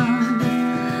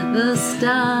from the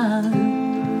start.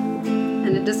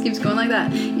 And it just keeps going like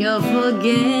that. You're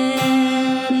forgetting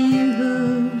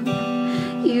who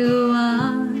you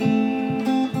are.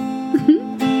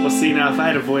 Well, see, now if I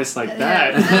had a voice like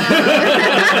that.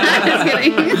 Just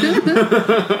kidding.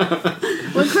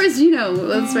 Well, of course, you know,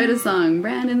 let's write a song.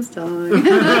 Brandon's song.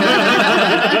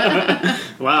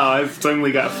 Wow, I've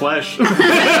suddenly got flesh. I know,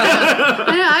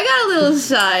 I got a little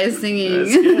shy singing.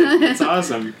 That's good. That's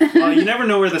awesome. Well, you never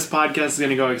know where this podcast is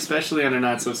going to go, especially on a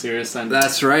Not So Serious Sunday.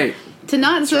 That's right. To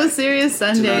Not So Serious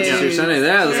Sunday. Not So Serious Sunday.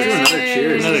 Yeah, let's do another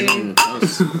cheers. That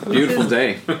was a beautiful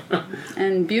day.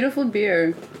 And beautiful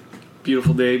beer.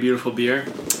 Beautiful day, beautiful beer.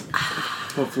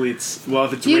 Hopefully it's, well,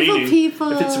 if it's Beautiful raining.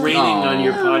 people. If it's raining on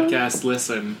your podcast,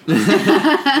 listen.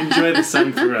 Enjoy the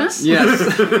sun for us.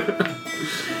 Yes.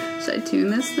 Should I tune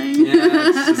this thing?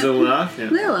 Yes. Zilla. Yeah.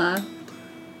 Lila.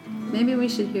 Maybe we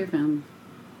should hear from.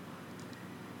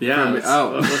 Yeah.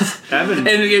 From- Let's Evan.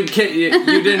 And you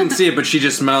didn't see it, but she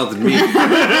just mouthed me.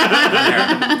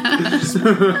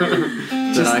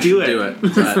 Just do it. Do it.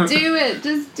 Do it.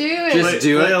 Just do it. Just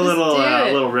do Play it. a little, do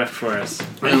it. little riff for us.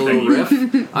 A little riff.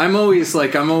 I always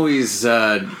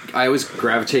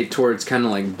gravitate towards kind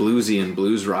of like bluesy and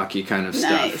blues rocky kind of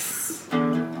stuff. Nice.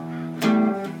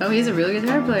 Oh, he's a real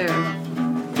guitar player.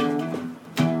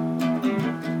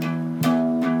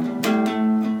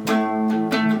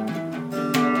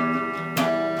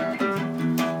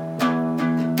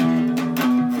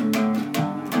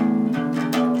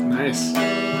 Nice.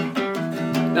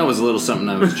 That was a little something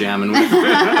I was jamming with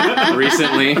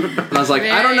recently. And I was like,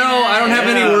 I don't know, I don't have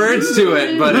any words to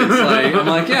it, but it's like, I'm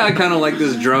like, yeah, I kind of like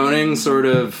this droning sort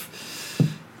of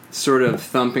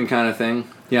thumping kind of thing.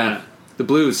 Yeah, the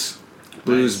blues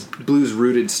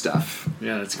rooted stuff.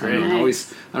 Yeah, that's I great. don't know,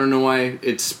 I don't know why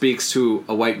it speaks to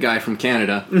a white guy from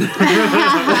Canada,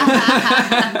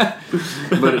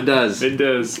 but it does. It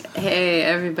does. Hey,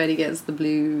 everybody gets the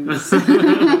blues.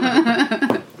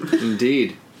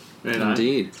 Indeed. Right on.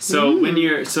 Indeed. So when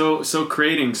you're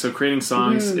creating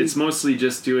songs, it's mostly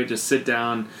just sit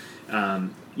down.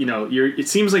 It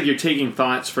seems like you're taking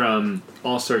thoughts from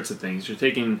all sorts of things. You're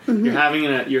taking you're having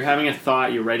a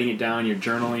thought, you're writing it down, you're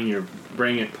journaling, you're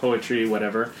bringing it poetry,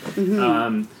 whatever.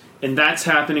 And that's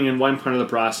happening in one part of the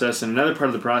process, and another part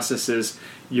of the process is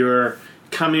you're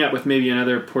coming up with maybe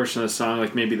another portion of the song,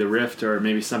 like maybe the riff or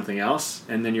maybe something else,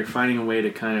 and then you're finding a way to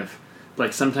kind of,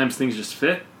 like, sometimes things just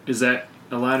fit. Is that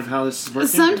a lot of how this is working?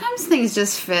 Sometimes things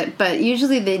just fit, but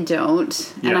usually they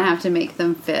don't, and I have to make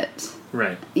them fit.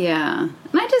 Right. Yeah,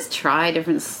 and I just try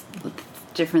different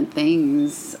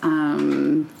things.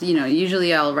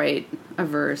 Usually I'll write a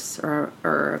verse or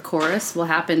a chorus will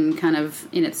happen kind of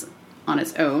on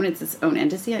its own. It's its own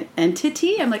entity.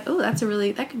 I'm like, oh, that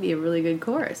could be a really good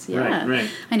chorus. Yeah, right.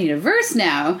 I need a verse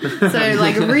now. So I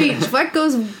like reach what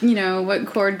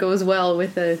chord goes well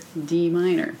with a D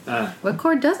minor. What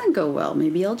chord doesn't go well?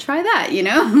 Maybe I'll try that.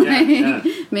 Yeah.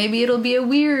 Maybe it'll be a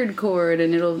weird chord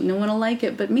and no one will like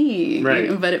it but me.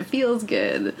 Right. But it feels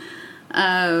good.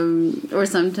 Or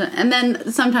sometimes, and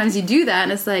then sometimes you do that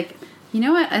and it's like, you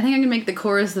know what? I think I'm gonna make the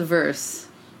chorus the verse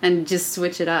and just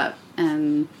switch it up.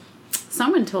 And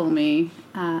someone told me,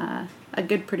 a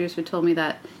good producer told me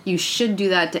that you should do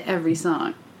that to every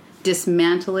song.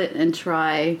 Dismantle it and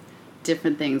try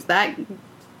different things. That,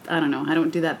 I don't know, I don't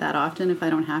do that often if I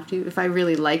don't have to. If I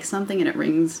really like something and it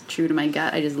rings true to my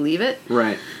gut, I just leave it.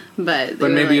 Right. But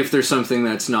maybe if there's something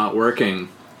that's not working,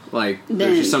 like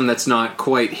there's just something that's not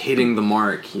quite hitting the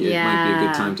mark, it might be a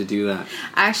good time to do that.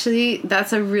 Actually,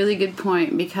 that's a really good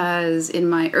point, because in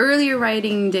my earlier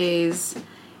writing days,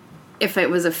 if it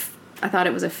was I thought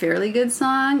it was a fairly good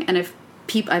song, and if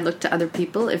I looked to other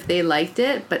people if they liked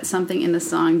it, but something in the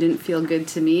song didn't feel good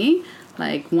to me,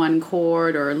 like one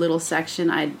chord or a little section,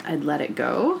 I'd let it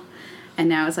go. And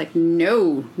now it's like,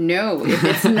 no, if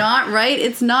it's not right,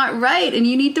 it's not right, and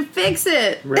you need to fix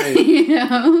it. Right.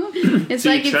 It's so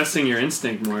like you're trusting your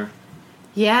instinct more.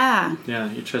 Yeah. Yeah,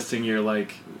 you're trusting your,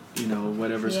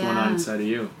 whatever's going on inside of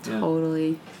you. Yeah.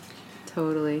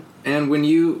 Totally. And when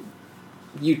you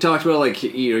you talked about like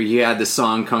you had the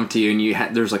song come to you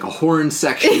and there's like a horn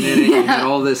section in it. You had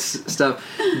all this stuff.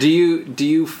 Do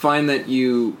you find that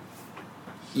you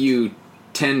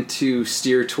tend to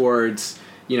steer towards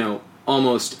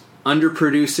almost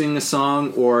underproducing a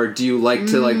song, or do you like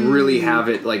to like really have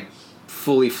it like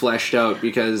fully fleshed out?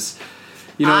 Because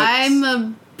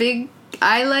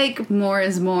I like more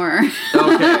is more.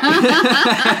 Okay.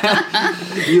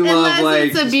 You love Unless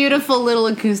like it's a beautiful little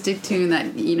acoustic tune that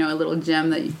a little gem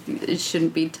that it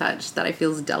shouldn't be touched, that I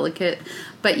feel is delicate.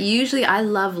 But usually I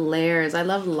love layers. I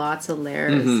love lots of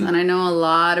layers. And I know a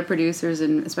lot of producers,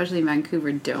 and especially in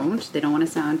Vancouver, they don't want to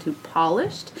sound too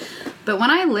polished. But when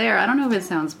I layer, I don't know if it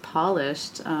sounds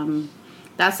polished.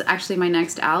 That's actually my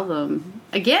next album.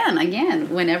 Again,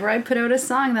 whenever I put out a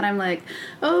song that I'm like,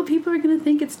 oh, people are going to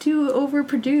think it's too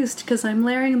overproduced because I'm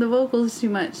layering the vocals too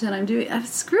much, and I'm doing,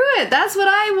 screw it. That's what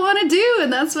I want to do,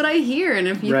 and that's what I hear. And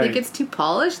if you think it's too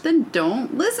polished, then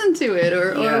don't listen to it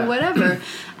or whatever.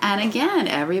 And again,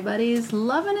 everybody's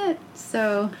loving it.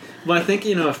 So, well, I think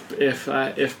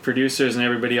if producers and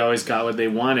everybody always got what they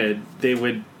wanted, they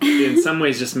would in some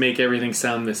ways just make everything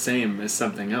sound the same as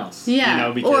something else.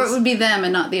 Yeah, because, or it would be them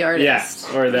and not the artist.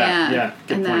 Yeah, or that. Yeah,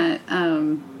 good and point.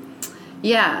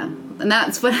 And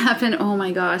that's what happened. Oh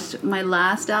my gosh, my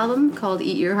last album called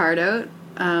 "Eat Your Heart Out"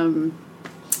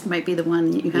 might be the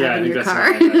one you have in your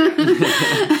car.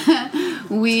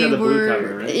 We it's got the were blue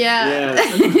cover, right? Yeah.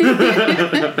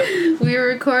 We were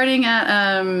recording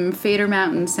at Fader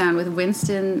Mountain Sound with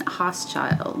Winston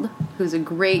Hochschild, who's a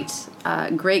great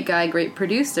guy, great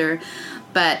producer,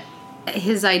 but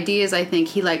his ideas, I think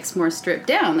he likes more stripped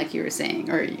down, like you were saying,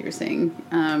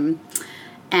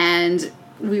 and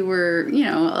we were,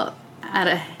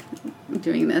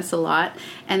 doing this a lot,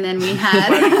 and then we had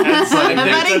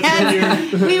butting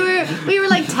heads. We were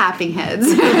like tapping heads,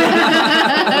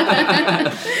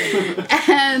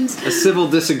 and a civil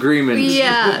disagreement.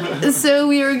 Yeah, so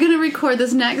we were gonna record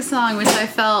this next song, which I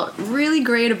felt really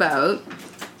great about,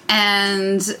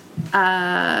 and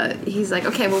he's like,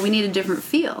 okay, well, we need a different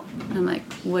feel. And I'm like,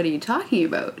 what are you talking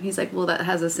about? He's like, well, that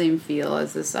has the same feel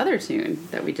as this other tune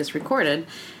that we just recorded.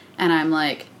 And I'm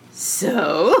like,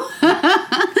 so?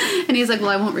 And he's like, well,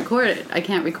 I won't record it. I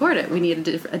can't record it. We need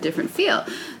a different feel.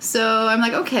 So I'm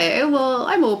like, okay, well,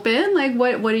 I'm open. Like,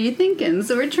 what are you thinking?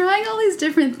 So we're trying all these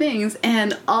different things.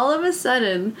 And all of a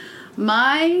sudden,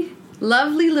 my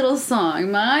lovely little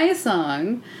song, my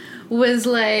song, was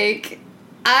like,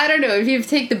 I don't know, if you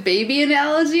take the baby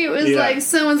analogy, it was like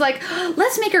someone's like,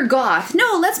 let's make her goth.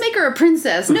 No, let's make her a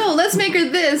princess. No, let's make her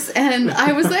this. And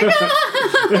I was like,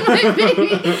 my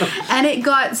baby. And it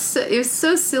was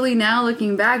so silly now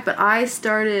looking back, but I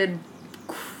started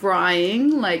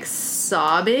crying, like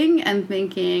sobbing and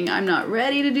thinking, I'm not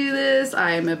ready to do this.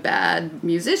 I'm a bad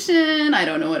musician. I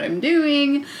don't know what I'm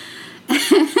doing.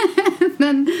 And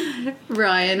then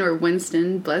Ryan, or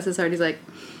Winston, bless his heart, he's like,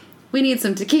 we need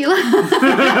some tequila. You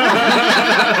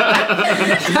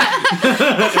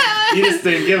just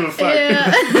didn't give a fuck.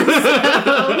 Yeah.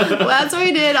 So that's what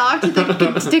we did. Off to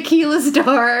the tequila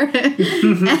store,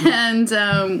 and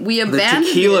we abandoned the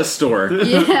tequila store.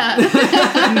 Yeah.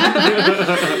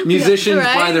 Musicians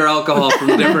buy their alcohol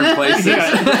from different places.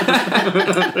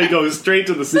 Yeah. They go straight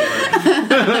to the store.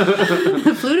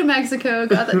 Flew to Mexico.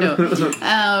 Got that. No.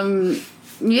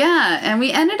 Yeah, and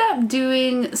we ended up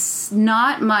doing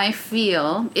Not My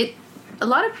Feel. A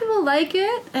lot of people like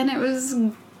it, and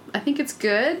I think it's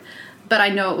good, but I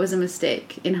know it was a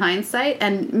mistake in hindsight,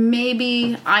 and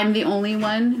maybe I'm the only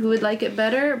one who would like it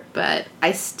better, but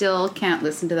I still can't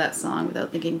listen to that song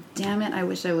without thinking, damn it, I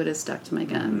wish I would have stuck to my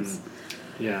guns.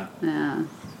 Yeah. Yeah.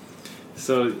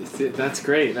 So that's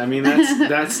great. I mean,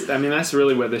 that's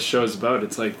really what this show's about.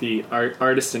 It's like the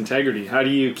artist integrity. How do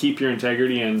you keep your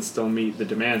integrity and still meet the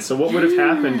demand? So what would have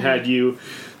happened had you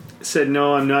said,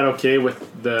 no, I'm not okay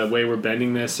with the way we're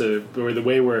bending this, or the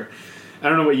way we're, I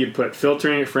don't know what you'd put,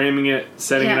 filtering it, framing it,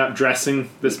 setting it up,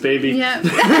 dressing this baby. Yeah.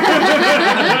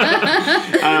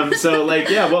 So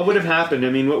what would have happened? I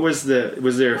mean, was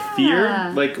there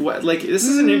fear? Like what? Like, this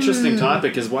is an interesting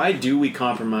topic, because why do we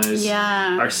compromise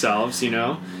ourselves?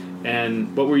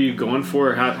 And what were you going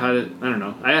for? How did, I don't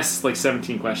know. I asked like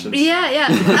 17 questions. Yeah.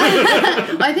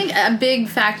 I think a big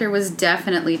factor was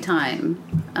definitely time.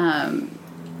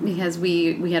 Because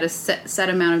we had a set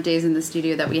amount of days in the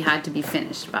studio that we had to be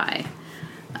finished by.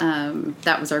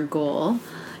 That was our goal.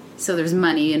 So there's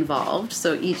money involved.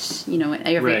 So each,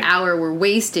 every hour we're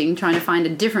wasting trying to find a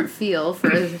different feel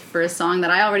for a song that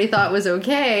I already thought was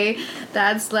okay.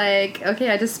 That's like,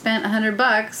 okay, I just spent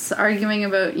 $100 arguing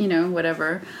about,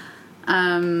 whatever.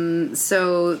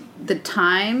 So the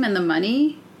time and the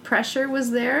money pressure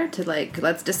was there to like,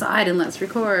 let's decide and let's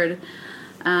record.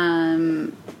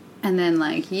 And then,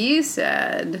 like you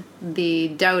said, the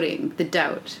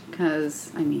doubt,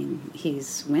 because I mean,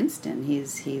 he's Winston.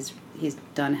 He's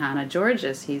done Hannah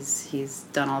Georges. He's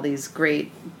done all these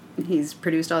great. He's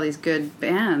produced all these good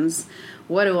bands.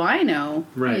 What do I know?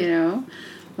 Right. You know,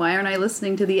 why aren't I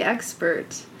listening to the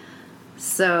expert?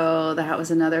 So that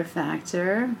was another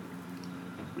factor.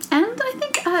 And I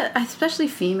think, especially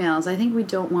females, I think we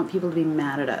don't want people to be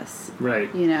mad at us.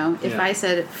 Right. You know, if I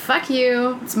said, fuck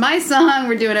you, it's my song,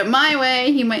 we're doing it my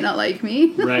way, he might not like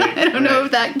me. Right. I don't know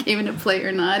if that came into play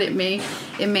or not. It may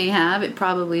have. It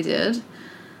probably did.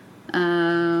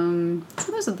 So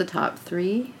those are the top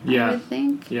 3, I would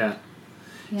think. Yeah.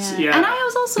 Yeah. Yeah. And I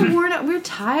was also worn out. We were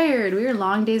tired. We were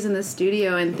long days in the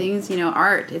studio and things, you know,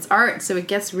 art. It's art, so it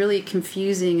gets really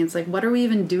confusing. It's like, what are we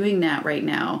even doing that right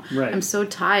now? Right. I'm so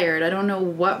tired. I don't know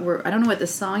what the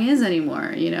song is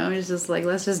anymore, you know? It's just like,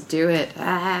 let's just do it.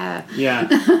 Yeah.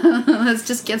 Let's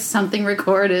just get something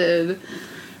recorded.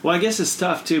 Well, I guess it's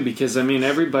tough too because I mean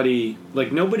everybody,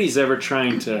 like nobody's ever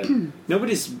trying to.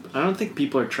 I don't think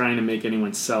people are trying to make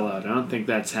anyone sell out. I don't think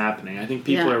that's happening. I think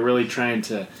people are really trying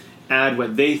to add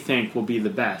what they think will be the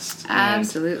best.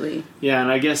 Absolutely. And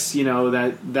I guess, you know,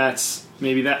 that's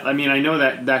maybe that. I mean, I know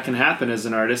that can happen as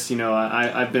an artist. You know,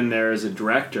 I've been there as a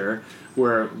director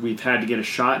where we've had to get a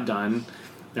shot done,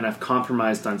 and I've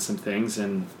compromised on some things,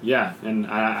 and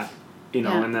I, you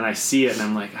know, and then I see it and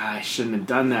I'm like, I shouldn't have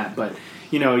done that, but.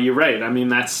 You know, you're right. I mean,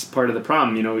 that's part of the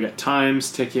problem. You know, we got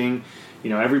times ticking. You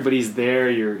know, everybody's there.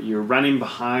 You're running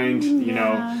behind. You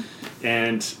know,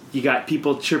 and you got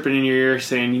people chirping in your ear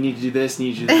saying, "You need to do this,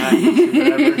 you need to do that, you need to do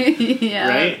whatever."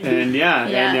 Right? And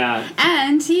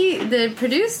and the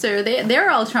producer, they're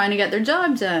all trying to get their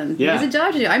job done. Yeah. He has a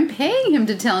job to do. I'm paying him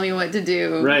to tell me what to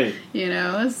do. Right. You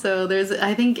know, so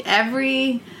I think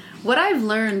what I've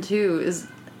learned too is.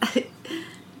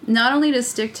 Not only to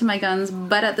stick to my guns,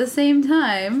 but at the same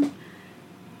time,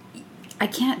 I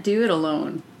can't do it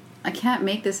alone. I can't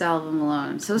make this album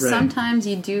alone. So sometimes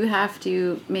you do have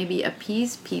to maybe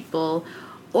appease people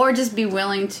or just be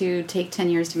willing to take 10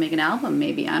 years to make an album,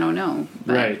 maybe. I don't know.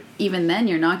 But even then,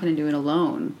 you're not going to do it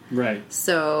alone. Right.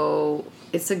 So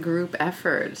it's a group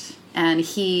effort. And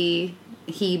he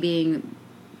being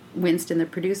Winston, the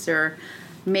producer,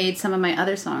 made some of my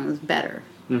other songs better.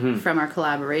 Mm-hmm. From our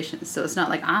collaborations. So it's not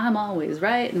like I'm always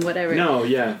right and whatever. No,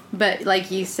 yeah. But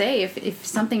like you say, if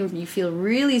something you feel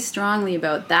really strongly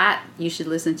about, that you should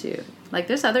listen to. Like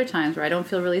there's other times where I don't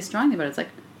feel really strongly about it. It's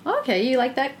like, okay, you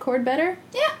like that chord better?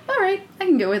 Yeah, all right, I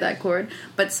can go with that chord.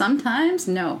 But sometimes,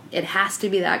 no, it has to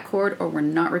be that chord or we're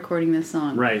not recording this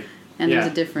song. Right. And there's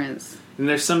a difference. And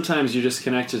there's sometimes you just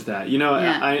connect with that. You know,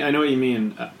 I know what you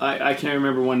mean. I can't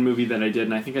remember one movie that I did,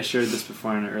 and I think I shared this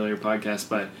before on an earlier podcast,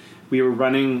 but we were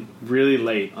running really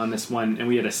late on this one, and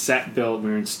we had a set built. We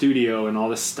were in studio and all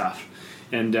this stuff.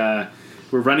 And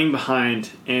we're running behind,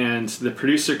 and the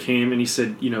producer came, and he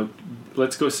said, you know,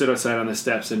 let's go sit outside on the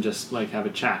steps and just, like, have a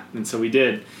chat. And so we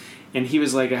did. And he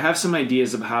was like, I have some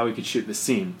ideas of how we could shoot the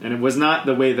scene. And it was not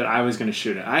the way that I was going to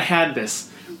shoot it. I had this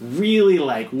really,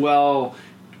 like,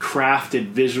 well-crafted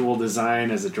visual design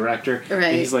as a director. Right.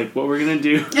 And he's like, what we're going to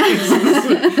do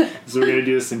is we're going to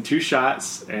do this in 2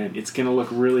 shots, and it's going to look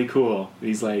really cool. And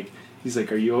he's like,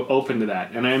 are you open to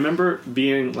that? And I remember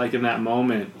being, like, in that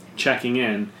moment, checking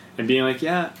in, and being like,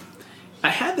 yeah, I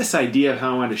had this idea of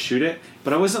how I wanted to shoot it,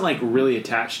 but I wasn't, like, really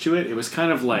attached to it. It was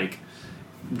kind of, like,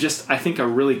 just, I think, a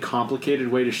really complicated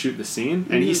way to shoot the scene.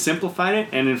 And he simplified it,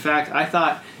 and in fact, I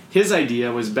thought his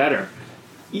idea was better.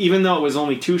 Even though it was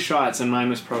only 2 shots and mine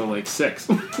was probably like 6.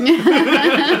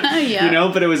 Yeah. You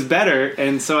know, but it was better.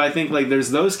 And so I think like there's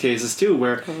those cases too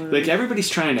where like everybody's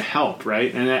trying to help,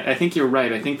 right? And I think you're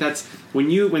right. I think that's when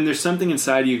there's something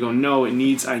inside you go, no, I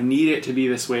need it to be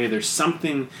this way. There's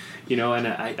something, you know, and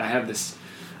I have this,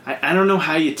 I don't know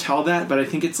how you tell that, but I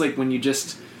think it's like when you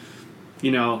just,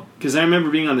 you know, because I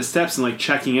remember being on the steps and like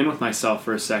checking in with myself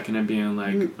for a second and being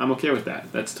like, I'm okay with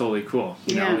that. That's totally cool.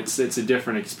 You know, it's a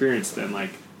different experience than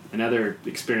like another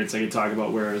experience I could talk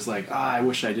about where I was like, I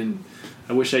wish I didn't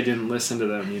listen to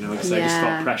them, you know, because I just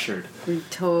felt pressured.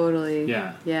 Totally.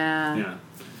 Yeah.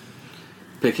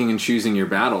 Picking and choosing your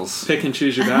battles. Pick and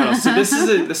choose your battles. So this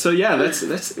is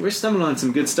that's we're stumbling on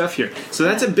some good stuff here. So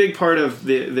that's a big part of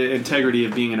the integrity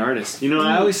of being an artist. You know,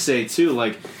 I always say too,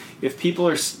 like, if people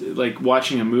are like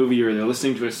watching a movie or they're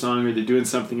listening to a song or they're doing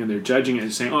something and they're judging it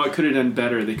and saying, oh, it could have done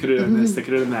better, they could have done this, they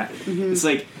could have done that. It's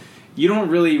like, you don't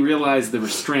really realize the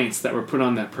restraints that were put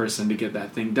on that person to get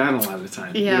that thing done a lot of the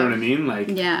time. Yeah. You know what I mean? Like,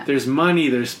 Yeah. there's money,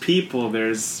 there's people,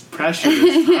 there's pressure,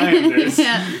 there's time, there's,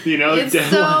 you know, it's deadlines.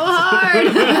 so hard.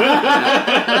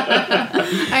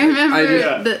 I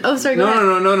remember sorry, go ahead.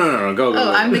 No. Go.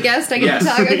 Oh, I'm the guest. I get to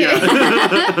talk. Okay.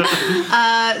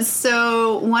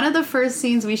 So one of the first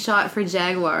scenes we shot for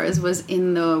Jaguars was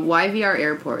in the YVR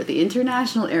airport, the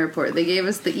international airport. They gave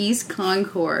us the East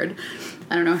Concord.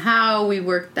 I don't know how we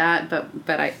worked that,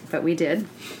 but we did.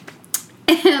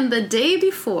 And the day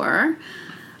before,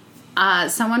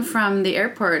 someone from the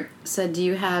airport said, "Do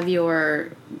you have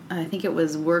your?" I think it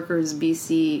was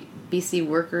BC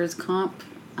workers comp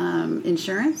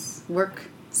insurance, work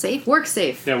safe.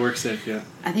 Yeah, WorkSafe. Yeah.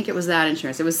 I think it was that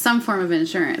insurance. It was some form of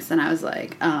insurance. And I was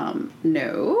like,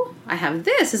 no, I have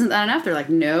this. Isn't that enough? They're like,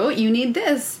 no, you need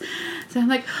this. So I'm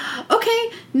like,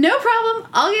 okay, no problem.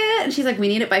 I'll get it. And she's like, we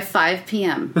need it by 5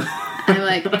 p.m. And I'm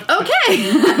like,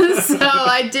 okay. So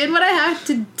I did what I have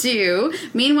to do.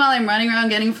 Meanwhile, I'm running around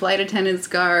getting flight attendant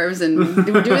scarves and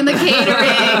doing the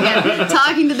catering and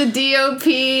talking to the DOP.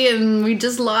 And we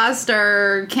just lost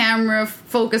our camera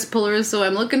focus pullers. So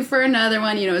I'm looking for another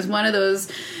one. You know, it's one of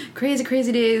those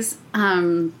crazy days.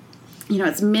 You know,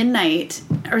 it's midnight,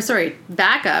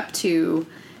 back up to,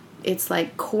 it's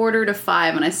like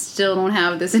 4:45 and I still don't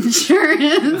have this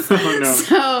insurance. Oh, no.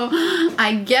 So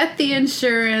I get the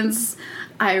insurance,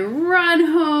 I run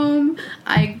home,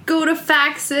 I go to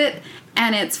fax it,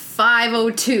 and it's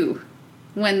 5:02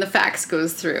 when the fax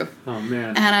goes through. Oh,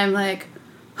 man. And I'm like,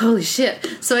 holy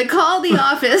shit. So I called the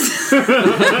office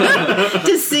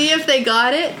to see if they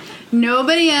got it.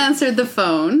 Nobody answered the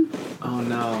phone. Oh,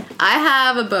 no. I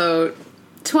have about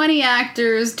 20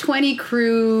 actors, 20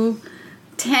 crew,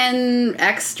 10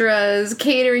 extras,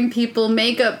 catering people,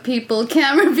 makeup people,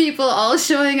 camera people, all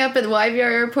showing up at the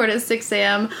YVR airport at 6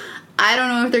 a.m. I don't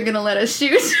know if they're going to let us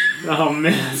shoot. Oh,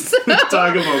 man.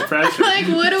 Talk about pressure. Like,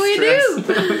 what do we do?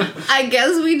 I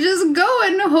guess we just go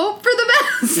and hope for the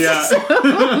best. Yeah.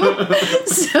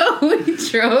 So we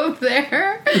drove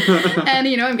there. And,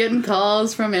 you know, I'm getting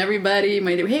calls from everybody.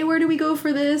 Hey, where do we go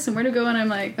for this? And where to go? And I'm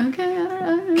like, okay, I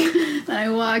don't know. And I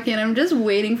walk in. I'm just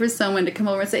waiting for someone to come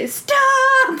over and say, stop!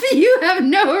 You have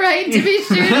no right to be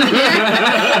shooting here.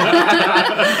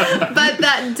 But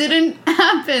that didn't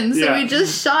happen. So we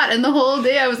just shot. And the whole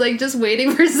day I was like just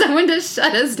waiting for someone to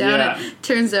shut us down. Yeah. It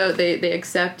turns out they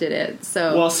accepted it.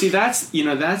 So well, see,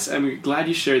 I'm glad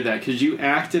you shared that because you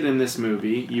acted in this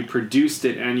movie, you produced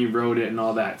it, and you wrote it, and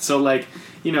all that. So like,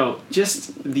 you know,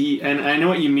 and I know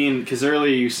what you mean because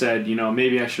earlier you said, you know,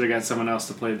 maybe I should have got someone else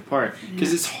to play the part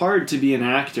because it's hard to be an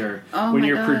actor when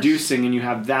you're producing and you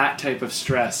have that type of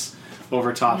stress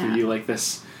over top of you like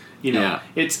this. You know,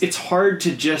 it's hard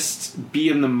to just be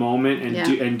in the moment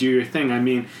and do your thing. I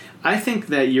mean, I think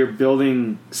that you're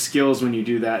building skills when you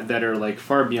do that are like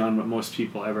far beyond what most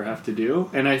people ever have to do.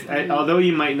 And I although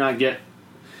you might not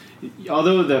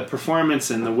although the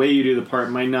performance and the way you do the part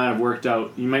might not have worked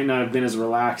out, you might not have been as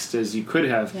relaxed as you could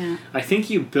have. Yeah. I think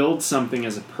you build something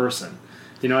as a person.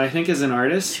 You know, I think as an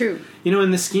artist, true. You know, in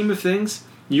the scheme of things,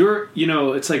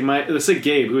 it's like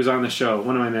Gabe, who's on the show,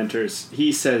 one of my mentors.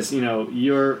 He says, you know,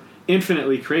 you're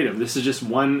infinitely creative. This is just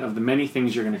one of the many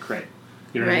things you're going to create.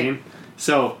 You know what I mean?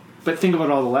 So, but think about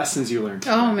all the lessons you learned.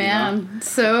 Oh, man. You know?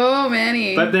 So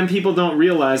many. But then people don't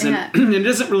realize, and it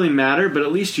doesn't really matter, but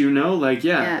at least you know, like,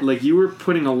 like you were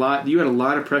putting you had a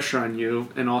lot of pressure on you,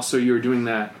 and also you were doing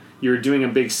a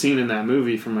big scene in that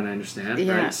movie, from what I understand,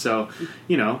 right? So,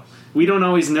 you know, we don't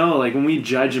always know, like, when we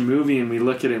judge a movie and we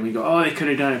look at it and we go, oh, they could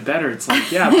have done it better, it's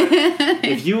like, yeah, but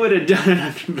if you would have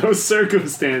dsome under those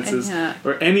circumstances,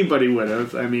 or anybody would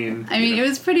have, I mean, it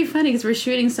was pretty funny, because we're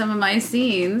shooting some of my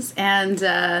scenes, and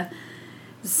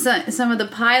some of the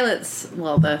pilots,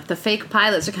 the fake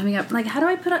pilots are coming up, like,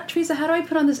 Teresa, how do I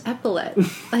put on this epaulette?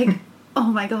 Like, oh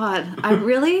my god, I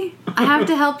have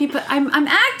to help you I'm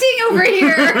acting over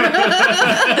here.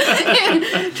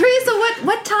 Teresa,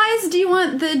 what ties do you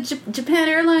want the Japan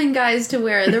Airline guys to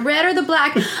wear? The red or the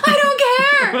black? I don't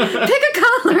care. Pick a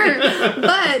color.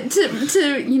 But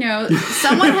to you know,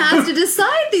 someone has to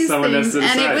decide these things,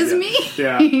 and it was me.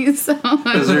 Yeah. So,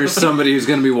 because there's somebody who's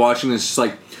going to be watching this just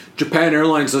like, Japan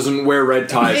Airlines doesn't wear red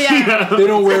ties. Yeah. They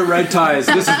don't wear red ties.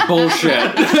 This is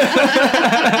bullshit.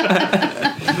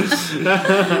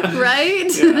 Right?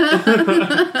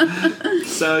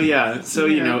 So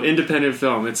you know, independent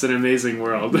film, it's an amazing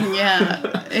world. Yeah.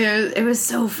 It was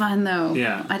so fun, though.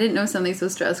 Yeah. I didn't know something so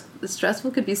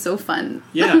stressful could be so fun.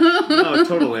 Yeah. No,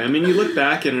 totally. I mean, you look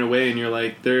back in a way and you're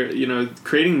like, you know,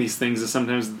 creating these things is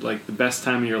sometimes like the best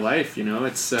time of your life, you know?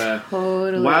 It's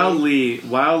totally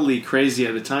wildly crazy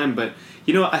at the time, but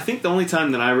You know, I think the only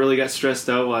time that I really got stressed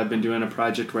out while I've been doing a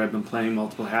project where I've been playing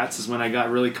multiple hats is when I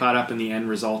got really caught up in the end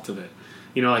result of it.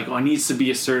 You know, like, oh, it needs to be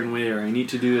a certain way, or I need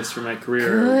to do this for my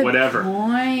career, or whatever.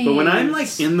 Point. But when I'm,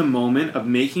 like, in the moment of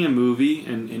making a movie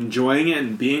and enjoying it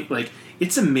and being, like,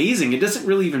 it's amazing. It doesn't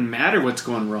really even matter what's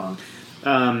going wrong.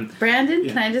 Brandon,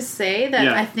 can I just say that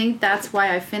Yeah. I think that's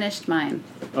why I finished mine.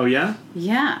 Oh, yeah?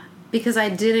 Yeah. Because I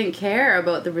didn't care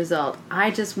about the result.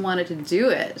 I just wanted to do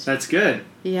it. That's good.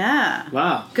 Yeah.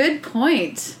 Wow. Good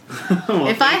point. Well,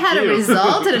 If I had thank a you.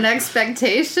 result and an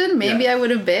expectation, maybe Yeah. I would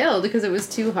have bailed because it was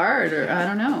too hard, or I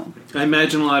don't know. I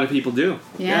imagine a lot of people do.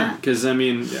 Yeah. Because, I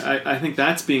mean, I think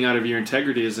that's being out of your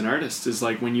integrity as an artist, is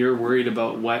like when you're worried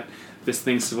about what this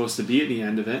thing's supposed to be at the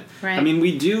end of it. Right. I mean,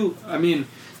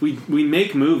 we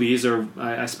make movies, or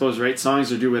I suppose write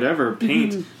songs or do whatever,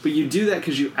 paint, but you do that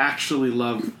because you actually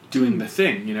love doing the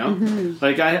thing, you know?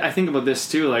 Like, I think about this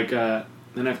too, like,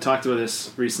 and I've talked about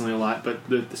this recently a lot, but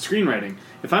the screenwriting.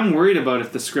 If I'm worried about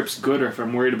if the script's good, or if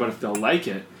I'm worried about if they'll like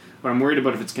it, or I'm worried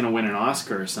about if it's going to win an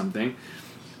Oscar or something,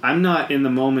 I'm not in the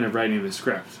moment of writing the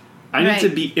script. I need to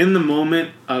be in the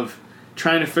moment of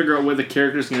trying to figure out what the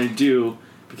character's going to do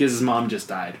because his mom just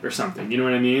died or something. You know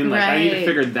what I mean? Like, I need to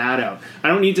figure that out. I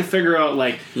don't need to figure out,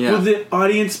 like, will the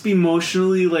audience be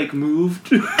emotionally, like, moved?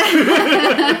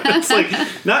 It's like,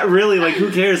 not really. Like,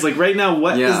 who cares? Like, right now,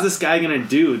 what is this guy going to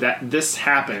do that this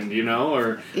happened, you know,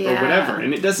 or whatever?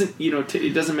 And it doesn't, you know,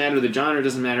 it doesn't matter the genre, it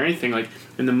doesn't matter anything. Like,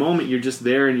 in the moment, you're just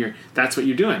there and that's what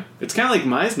you're doing. It's kind of like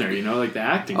Meisner, you know, like the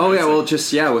acting. Oh, yeah, like, well,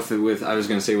 just, with I was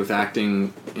going to say with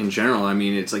acting in general, I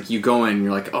mean, it's like you go in and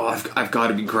you're like, oh, I've got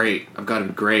to be great. I've got to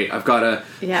be great. I've got to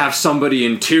have somebody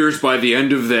in tears by the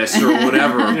end of this or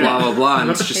whatever, blah, blah, blah.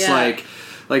 And it's just like,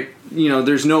 you know,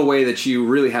 there's no way that you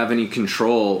really have any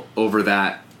control over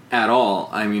that at all.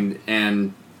 I mean,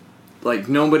 and, like,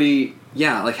 nobody,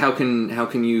 like, how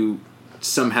can you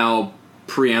somehow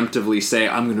preemptively say,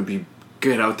 I'm going to be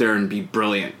get out there and be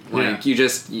brilliant? Like, you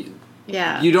just... you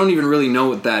don't even really know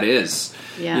what that is.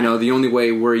 You know, the only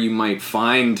way where you might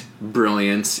find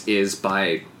brilliance is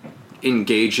by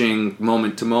engaging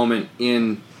moment to moment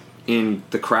in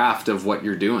the craft of what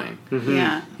you're doing. Mm-hmm.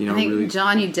 Yeah. You know, I think really...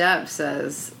 Johnny Depp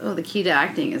says, the key to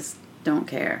acting is don't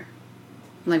care.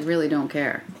 Like, really don't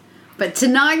care. But to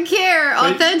not care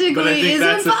authentically is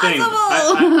impossible.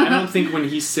 I don't think when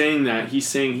he's saying that, he's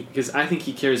saying, because I think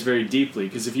he cares very deeply.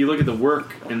 Because if you look at the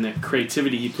work and the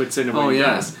creativity he puts into what he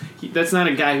does, that's not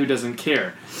a guy who doesn't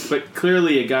care. But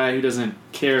clearly a guy who doesn't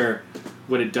care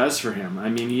what it does for him. I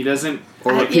mean, he doesn't...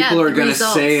 Or what people are going to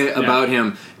say about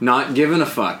him, not giving a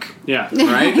fuck. Yeah.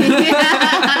 Right?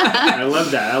 I love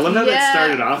that. I love how that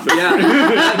started off.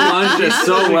 That launched it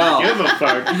so well. Give a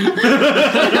fuck.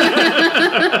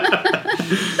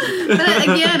 But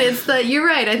again, it's you're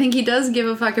right. I think he does give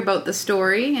a fuck about the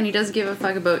story, and he does give a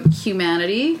fuck about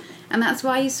humanity, and that's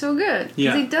why he's so good.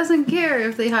 Because he doesn't care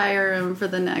if they hire him for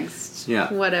the next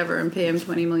whatever and pay him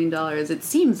 $20 million. It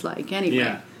seems like, anyway.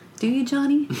 Yeah. Do you,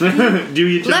 Johnny? Do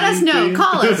you, Johnny? Let us know.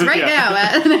 Call us right now.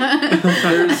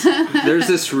 There's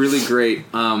this really great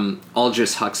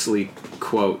Aldous Huxley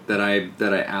quote that I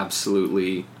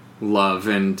absolutely love,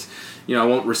 and you know, I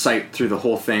won't recite through the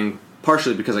whole thing,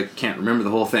 partially because I can't remember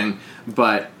the whole thing,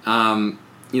 but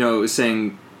you know, it was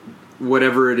saying,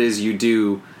 whatever it is you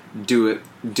do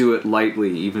it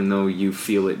lightly, even though you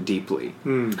feel it deeply.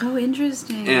 Oh,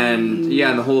 interesting. And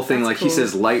and the whole thing, that's like cool. He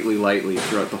says lightly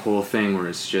throughout the whole thing, where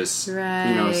it's just you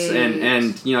know,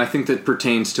 and you know, I think that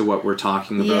pertains to what we're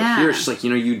talking about here. It's just like, you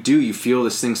know, you feel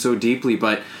this thing so deeply,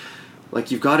 but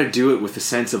like, you've got to do it with a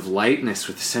sense of lightness,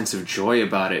 with a sense of joy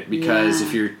about it, because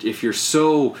if you're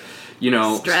so, you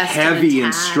know, stressed heavy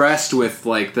and stressed with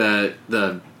like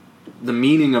the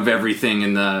meaning of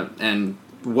everything and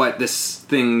what this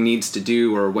thing needs to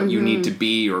do, or what you need to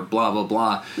be, or blah blah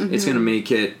blah, it's going to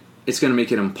make it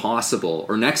impossible,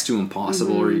 or next to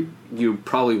impossible, or you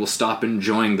probably will stop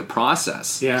enjoying the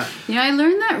process. Yeah, I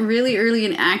learned that really early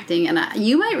in acting, and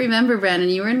you might remember, Brandon,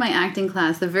 you were in my acting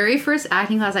class, the very first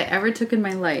acting class I ever took in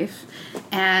my life,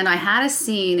 and I had a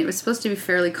scene. It was supposed to be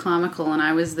fairly comical, and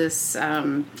I was this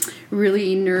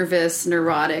really nervous,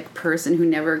 neurotic person who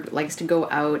never likes to go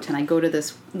out, and I go to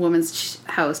this woman's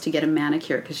house to get a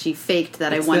manicure because she faked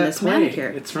that I won this manicure.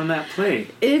 It's from that play.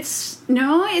 It's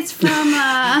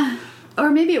from or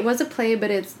maybe it was a play,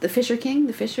 but it's The Fisher King.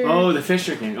 The Fisher. Oh, The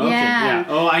Fisher King. Okay, yeah.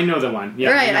 Oh, I know the one.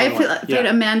 Yeah, right. I played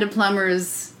Amanda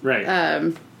Plummer's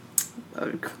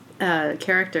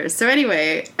characters. So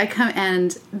anyway, I come,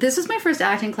 and this was my first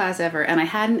acting class ever, and I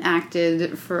hadn't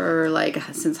acted for like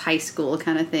since high school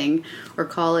kind of thing, or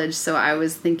college. So I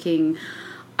was thinking,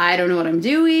 I don't know what I'm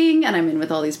doing, and I'm in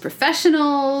with all these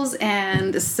professionals,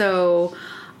 and so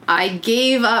I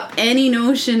gave up any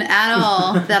notion at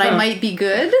all that I might be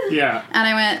good. Yeah. And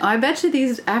I went, I bet you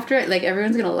these, after it, like,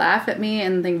 everyone's going to laugh at me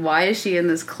and think, why is she in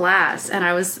this class? And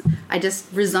I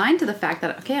just resigned to the fact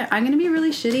that, okay, I'm going to be really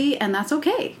shitty, and that's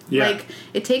okay. Yeah. Like,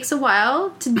 it takes a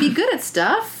while to be good at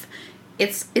stuff.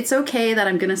 It's okay that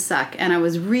I'm going to suck. And I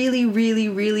was really, really,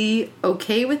 really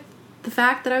okay with the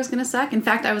fact that I was going to suck. In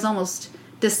fact, I was almost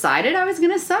decided I was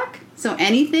going to suck. So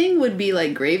anything would be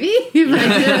like gravy if I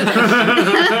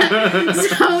did.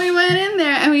 So we went in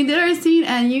there and we did our scene,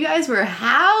 and you guys were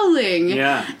howling.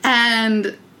 Yeah.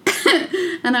 And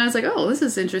I was like, oh, this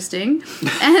is interesting.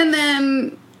 And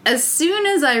then as soon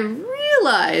as I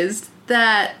realized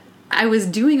that I was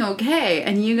doing okay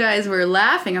and you guys were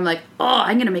laughing, I'm like, oh,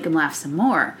 I'm going to make him laugh some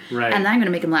more. Right. And I'm going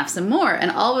to make him laugh some more. And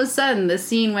all of a sudden the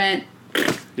scene went...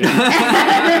 Yeah.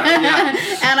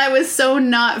 And I was so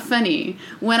not funny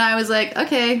when I was like,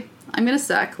 okay, I'm gonna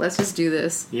suck, let's just do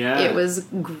this. Yeah. It was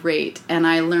great, and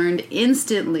I learned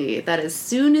instantly that as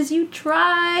soon as you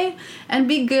try and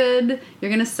be good, you're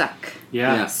gonna suck.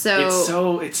 Yeah.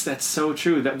 So that's so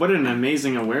true. That what an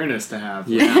amazing awareness to have.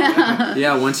 Yeah.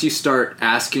 Yeah, once you start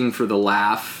asking for the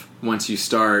laugh, once you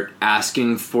start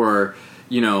asking for,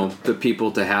 the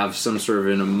people to have some sort of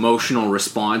an emotional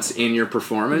response in your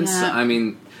performance, Yeah. I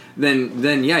mean,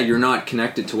 then you're not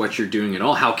connected to what you're doing at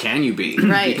all. How can you be?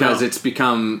 Right. Because it's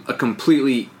become a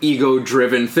completely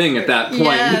ego-driven thing at that point.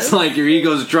 Yes. It's like your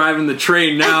ego's driving the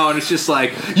train now, and it's just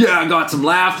like, yeah, I got some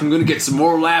laughs, I'm going to get some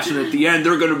more laughs, and at the end,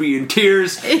 they're going to be in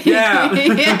tears. Yeah.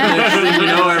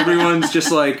 Yeah. Everyone's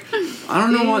just like, I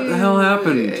don't know what the hell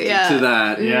happened to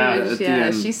that. Yeah. At the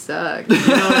end. She sucked.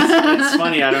 It's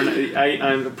funny. I don't know.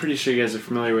 I'm pretty sure you guys are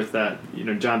familiar with that.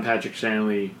 John Patrick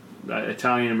Shanley,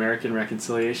 Italian-American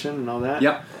Reconciliation and all that.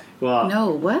 Yep. Well, No,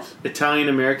 what?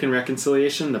 Italian-American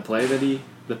Reconciliation, the play that he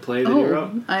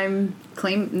wrote.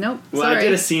 Nope. Well, sorry. I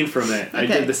did a scene from it. I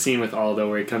Okay. did the scene with Aldo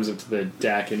where he comes up to the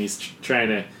deck and he's trying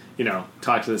to,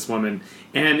 talk to this woman.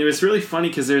 And it was really funny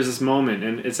because there's this moment,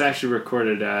 and it's actually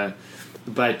recorded,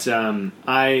 but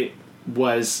I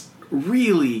was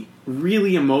really,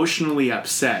 really emotionally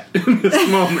upset in this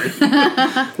moment.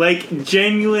 Like,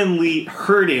 genuinely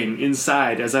hurting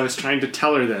inside as I was trying to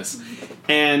tell her this.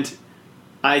 And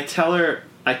I tell her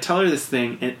this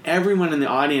thing, and everyone in the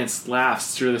audience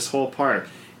laughs through this whole part.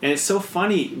 And it's so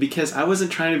funny because I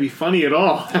wasn't trying to be funny at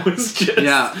all. I was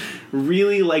just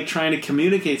really like trying to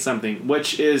communicate something,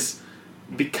 which is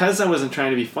because I wasn't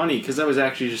trying to be funny, because I was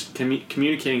actually just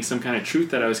communicating some kind of truth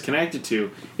that I was connected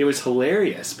to. It was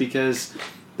hilarious because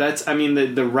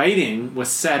the writing was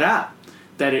set up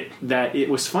that it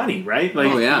was funny, right?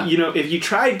 Like, if you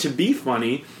tried to be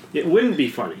funny, it wouldn't be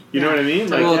funny. You know what I mean?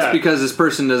 Like, it's because this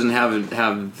person doesn't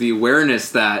have the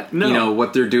awareness that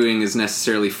what they're doing is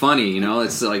necessarily funny.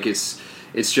 It's like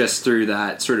it's just through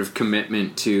that sort of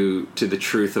commitment to the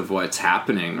truth of what's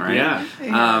happening, right? Yeah.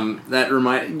 That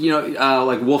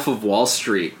like Wolf of Wall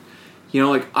Street.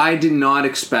 Like I did not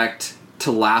expect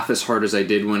to laugh as hard as I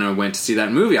did when I went to see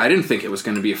that movie. I didn't think it was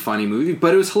going to be a funny movie,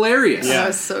 but it was hilarious. Yeah. That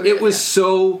was so good. It was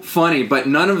so funny, but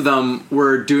none of them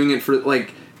were doing it for,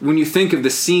 like, when you think of the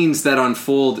scenes that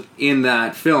unfold in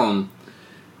that film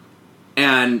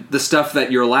and the stuff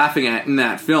that you're laughing at in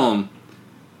that film,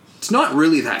 it's not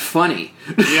really that funny.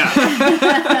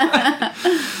 Yeah.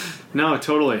 No,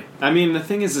 totally. I mean, the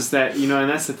thing is that, and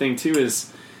that's the thing too,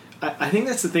 is I think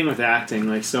that's the thing with acting,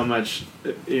 like, so much,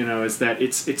 is that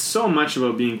it's so much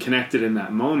about being connected in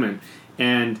that moment.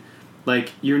 And,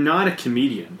 like, you're not a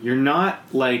comedian. You're not,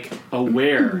 like,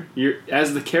 aware.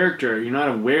 As the character, you're not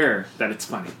aware that it's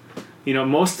funny.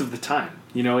 Most of the time.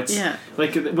 It's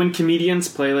like when comedians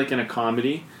play, like, in a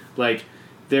comedy, like,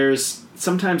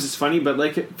 sometimes it's funny, but,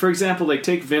 like, for example, like,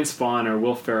 take Vince Vaughn or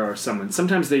Will Ferrell or someone.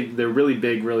 Sometimes they're really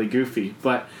big, really goofy,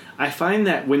 but I find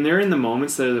that when they're in the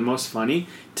moments that are the most funny,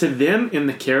 to them in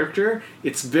the character,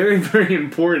 it's very, very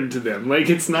important to them. Like,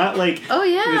 it's not like... Oh,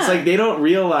 yeah. It's like they don't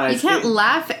realize... You can't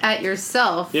laugh at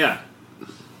yourself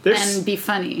and be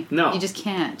funny. No. You just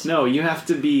can't. No, you have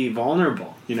to be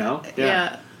vulnerable,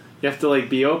 Yeah. You have to, like,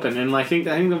 be open. And I think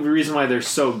the reason why they're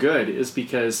so good is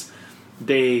because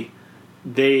they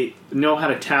know how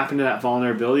to tap into that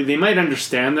vulnerability. They might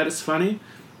understand that it's funny,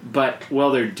 but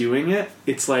while they're doing it,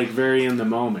 it's like very in the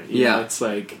moment. You know? It's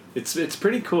like it's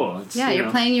pretty cool. You're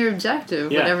playing your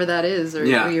objective, whatever that is, or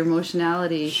your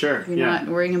emotionality. Sure. You're not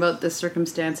worrying about the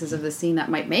circumstances of the scene that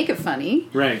might make it funny.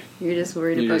 Right. You're just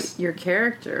worried about your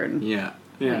character and what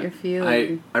you're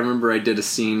feeling. I remember I did a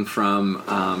scene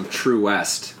from True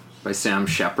West by Sam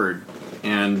Shepard.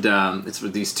 and it's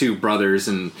with these two brothers,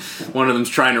 and one of them's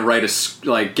trying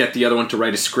to get the other one to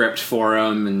write a script for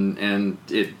him, and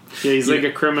it. Yeah, he's like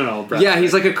a criminal, brother. Yeah,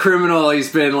 he's like a criminal. He's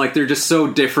been like, they're just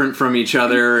so different from each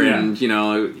other, and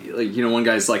one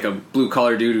guy's like a blue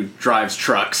collar dude who drives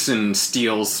trucks and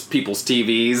steals people's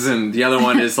TVs, and the other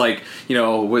one is like,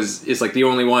 is like the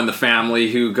only one in the family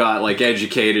who got like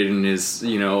educated and is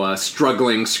a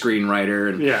struggling screenwriter,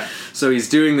 and so he's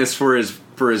doing this for his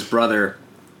brother.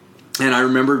 And I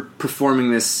remember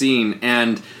performing this scene,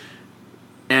 and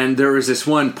there was this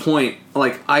one point,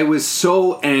 like I was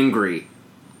so angry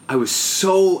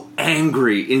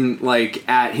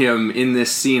at him in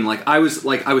this scene. Like I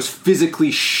was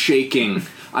physically shaking.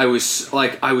 I was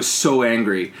so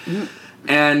angry.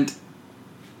 And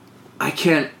I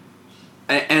can't,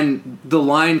 and the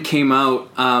line came out,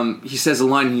 he says a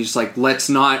line, and he's like, let's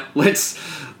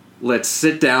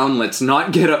sit down, let's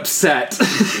not get upset.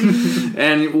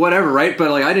 And whatever, right?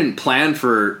 But like I didn't plan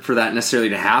for that necessarily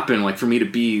to happen, like for me to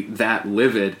be that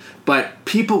livid. But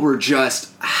people were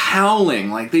just howling,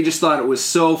 like they just thought it was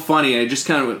so funny. It just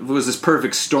kind of was this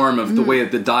perfect storm of the way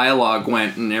that the dialogue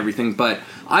went and everything. But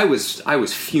I was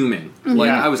fuming. Like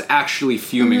I was actually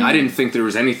fuming. I didn't think there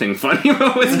was anything funny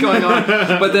about what's going on.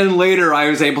 But then later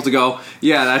I was able to go,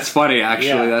 yeah, that's funny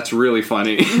actually. That's really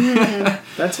funny.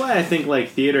 That's why I think like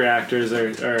theater actors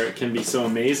can be so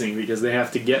amazing, because they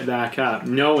have to get back up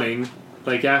knowing,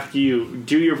 like after you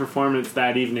do your performance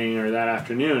that evening or that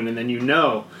afternoon, and then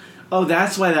oh,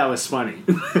 that's why that was funny.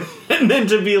 And then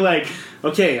to be like,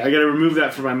 okay, I gotta remove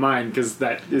that from my mind because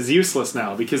that is useless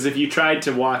now. Because if you tried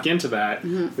to walk into that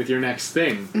with your next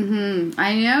thing.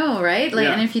 I know, right? Like,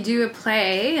 and if you do a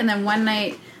play and then one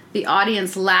night the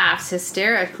audience laughs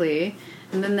hysterically,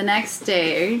 and then the next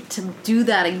day to do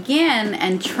that again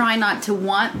and try not to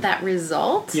want that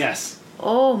result. Yes.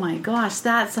 Oh my gosh,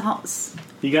 that's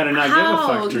you gotta not give a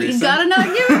fuck, Teresa. You gotta not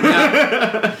give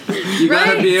a fuck. You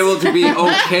gotta be able to be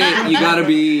okay. You gotta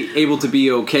be able to be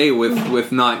okay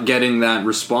with not getting that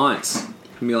response.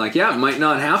 And be like, yeah, it might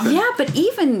not happen. Yeah, but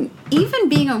even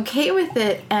being okay with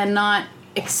it and not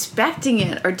expecting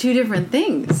it are two different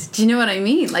things. Do you know what I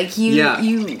mean? Like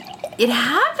it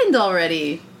happened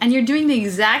already, and you're doing the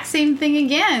exact same thing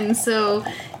again. So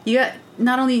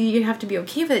not only you have to be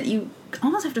okay with it, you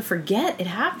almost have to forget it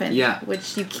happened. Yeah.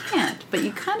 Which you can't, but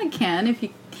you kind of can if you.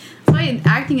 That's why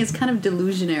acting is kind of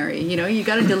delusionary. You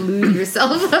got to delude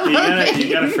yourself about things.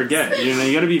 You got to forget.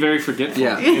 You got to be very forgetful.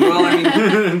 Yeah. Well, I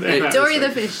mean, Dory the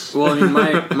fish. Well, I mean,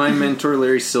 my mentor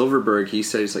Larry Silverberg, he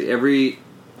says like every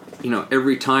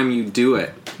time you do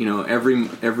it,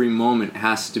 every moment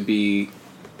has to be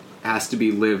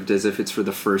lived as if it's for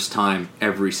the first time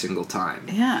every single time.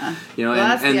 Yeah.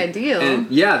 That's the ideal.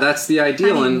 And yeah, that's the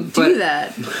ideal. How do you do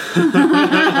that?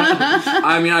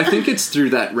 I mean, I think it's through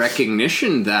that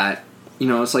recognition that,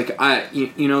 it's like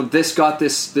this got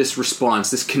this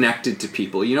response, this connected to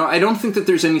people. I don't think that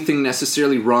there's anything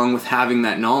necessarily wrong with having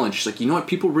that knowledge. It's like, what,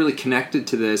 people really connected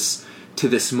to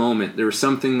this moment. There was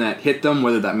something that hit them,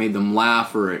 whether that made them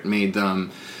laugh or it made them,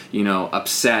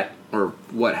 upset or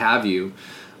what have you.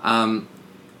 I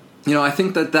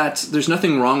think there's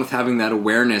nothing wrong with having that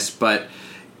awareness, but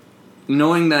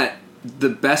knowing that the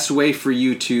best way for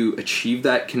you to achieve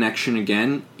that connection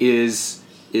again is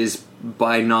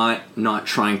by not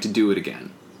trying to do it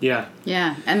again. Yeah.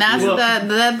 Yeah, and that's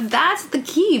that's the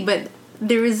key, but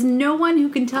there is no one who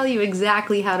can tell you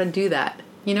exactly how to do that.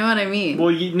 You know what I mean? Well,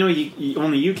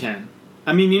 only you can.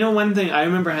 I mean, one thing, I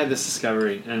remember I had this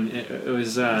discovery, and it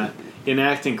was in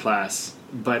acting class.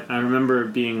 But I remember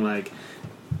being like,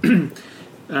 there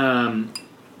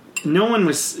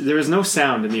was no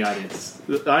sound in the audience.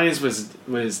 The audience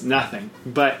was nothing.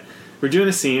 But we're doing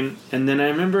a scene, and then I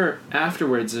remember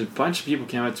afterwards a bunch of people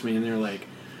came up to me and they were like,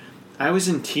 I was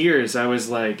in tears. I was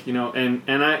like, and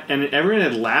everyone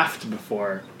had laughed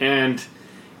before, and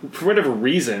for whatever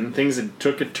reason, things had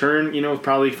took a turn,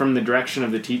 probably from the direction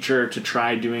of the teacher to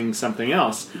try doing something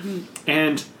else.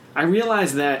 And I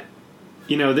realized that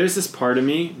there's this part of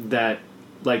me that,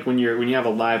 like, when you have a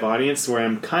live audience, where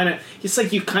I'm it's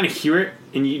like you kind of hear it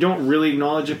and you don't really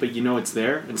acknowledge it, but it's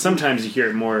there. And sometimes you hear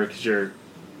it more because you're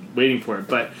waiting for it.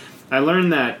 But I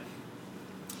learned that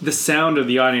the sound of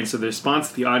the audience, or the response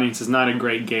of the audience, is not a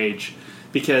great gauge,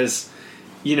 because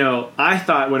I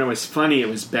thought when it was funny it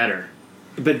was better,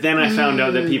 but then I found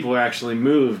out that people were actually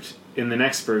moved in the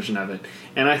next version of it.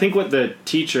 And I think what the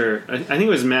teacher, I think it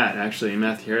was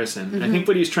Matthew Harrison, I think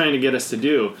what he was trying to get us to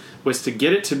do was to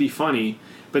get it to be funny,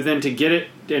 but then to get it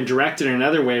and direct it in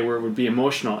another way where it would be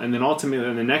emotional, and then ultimately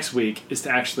in the next week is to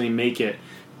actually make it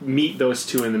meet those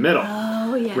two in the middle. Oh,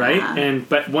 Oh, yeah. Right?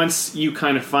 But once you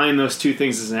kind of find those two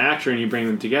things as an actor and you bring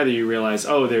them together, you realize,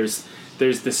 oh, there's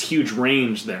this huge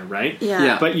range there, right?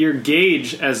 Yeah. But your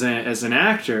gauge as an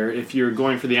actor, if you're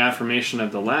going for the affirmation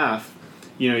of the laugh,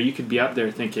 you could be up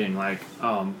there thinking like,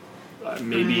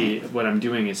 maybe what I'm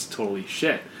doing is totally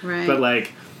shit. Right. But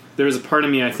like, there was a part of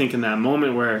me, I think, in that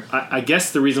moment where I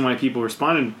guess the reason why people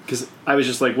responded, because I was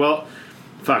just like, well,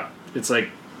 fuck. It's like,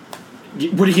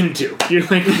 what are you going to do? You're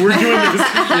like, we're doing this.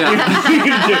 What are you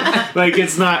going to do? Like,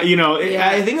 it's not,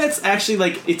 I think that's actually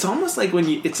like, it's almost like when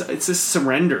it's a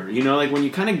surrender, like when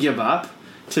you kind of give up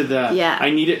to the, I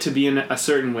need it to be in a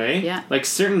certain way. Like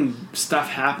certain stuff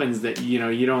happens that, you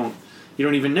don't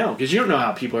even know, because you don't know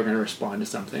how people are going to respond to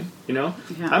something,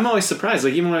 I'm always surprised.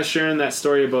 Like, even when I was sharing that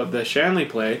story about the Shanley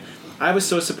play, I was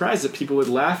so surprised that people would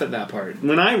laugh at that part.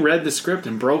 When I read the script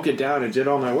and broke it down and did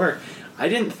all my work, I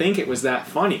didn't think it was that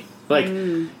funny. Like,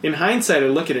 in hindsight, I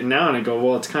look at it now and I go,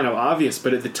 well, it's kind of obvious.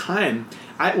 But at the time,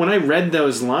 when I read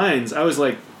those lines, I was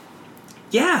like,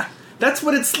 yeah, that's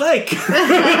what it's like.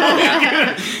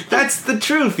 That's the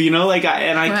truth,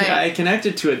 I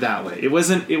connected to it that way. It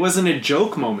wasn't a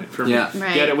joke moment for me. Yeah.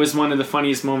 Right. Yet it was one of the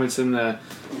funniest moments in the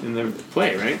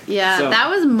play, right? Yeah, so. That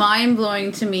was mind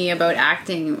blowing to me about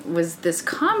acting, was this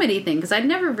comedy thing, because I'd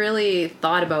never really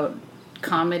thought about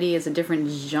comedy as a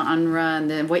different genre and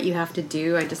then what you have to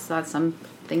do. I just thought some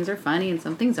things are funny and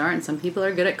some things aren't. Some people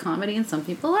are good at comedy and some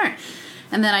people aren't.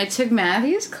 And then I took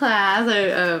Matthew's class,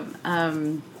 a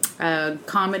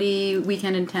comedy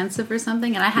weekend intensive or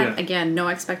something, and I had again no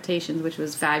expectations, which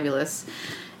was fabulous.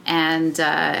 And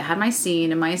I had my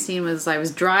scene, and my scene was I was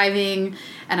driving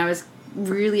and I was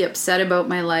really upset about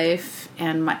my life,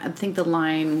 and I think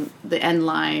the end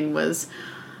line was,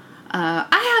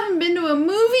 I haven't been to a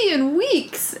movie in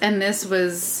weeks, and this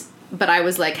was, but I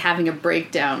was like having a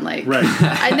breakdown, like, right.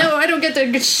 I know I don't get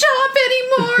to shop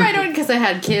anymore, because I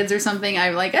had kids or something.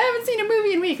 I'm like, I haven't seen a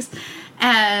movie in weeks.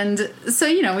 And so,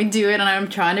 we do it, and I'm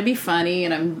trying to be funny,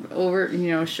 and I'm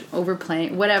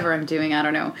overplaying, whatever I'm doing, I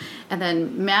don't know. And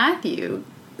then Matthew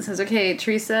says, okay,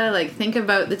 Teresa, like, think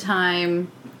about a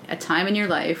time in your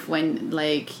life when,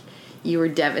 like, you were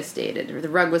devastated, or the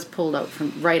rug was pulled out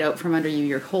from under you,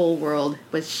 your whole world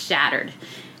was shattered.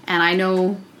 And I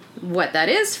know what that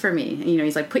is for me.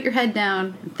 He's like, put your head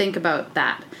down and think about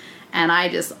that. And I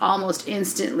just almost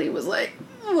instantly was like,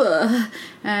 ugh.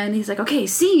 And he's like, okay,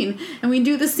 scene. And we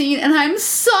do the scene, and I'm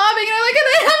sobbing, and I'm like, and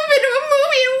I haven't been to a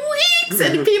movie in weeks,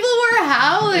 and people were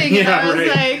howling, and I was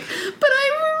like, but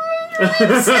I'm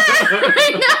really upset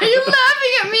right now. You're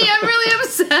laughing at me. I'm really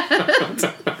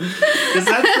upset.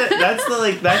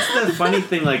 Because that's the funny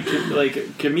thing. Like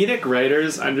comedic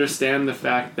writers understand the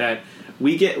fact that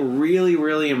we get really,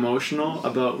 really emotional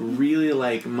about really,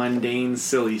 like, mundane,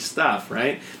 silly stuff,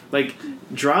 right? Like,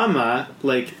 drama,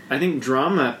 I think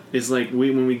drama is, like,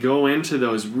 when we go into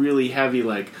those really heavy,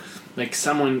 like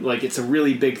someone, like, it's a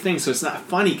really big thing, so it's not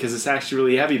funny because it's actually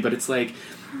really heavy, but it's like,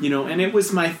 and it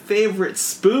was my favorite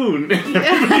spoon. It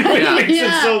makes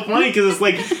it so funny because it's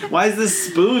like, why is this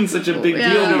spoon such a big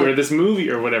deal to you, or this movie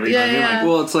or whatever? Like,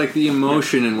 well, it's like the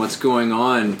emotion and what's going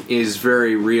on is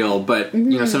very real, but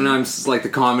sometimes like the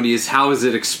comedy is how is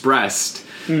it expressed,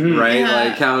 right? Yeah.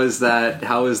 Like how is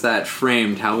that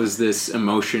framed? How is this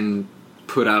emotion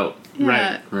put out?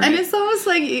 Yeah. Right. And it's almost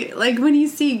like when you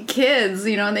see kids,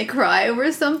 and they cry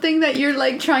over something that you're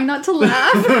like trying not to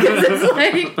laugh because it's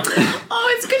like,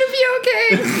 oh, it's gonna be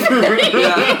okay.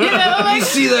 Like, you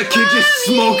see that kid just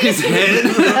smoke his head.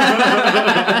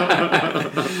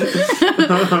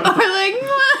 Or like,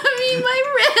 Mommy, my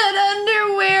red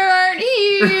underwear aren't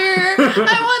here.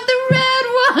 I want the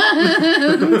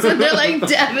red ones. And they're like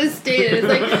devastated. It's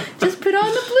like, just put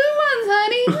on the blue ones,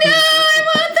 honey. No, I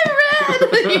want the red.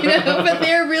 But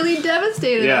they're really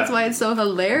devastated. Yeah. That's why it's so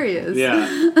hilarious.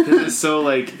 Yeah,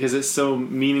 because it's so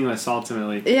meaningless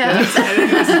ultimately. Yeah.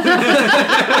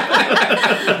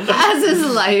 As is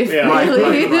life. Yeah.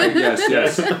 Really. Right.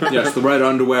 Yes. The red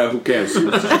underwear. Who cares?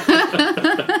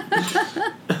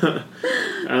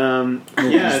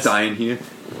 He's dying here.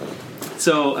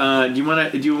 So, do you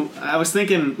want to? I was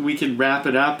thinking we could wrap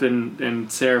it up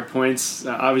and say our points.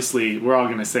 Obviously, we're all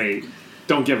going to say,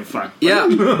 don't give a fuck. Yeah.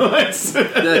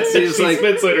 That seems like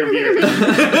Spitzer beer.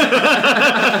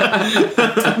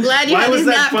 I'm glad you Why had was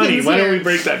these that funny? napkins Why here. don't we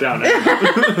break that down?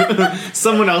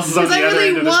 Someone else is on the I other really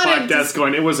end of this wanted podcast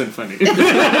going, it wasn't funny.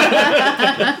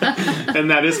 And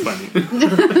that is funny.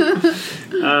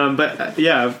 But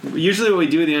usually what we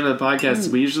do at the end of the podcast is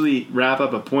we usually wrap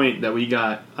up a point that we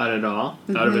got out of it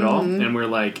all, and we're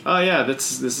like, oh yeah,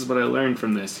 this is what I learned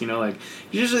from this. Like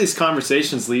usually these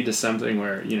conversations lead to something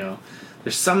where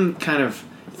there's some kind of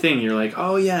thing. You're like,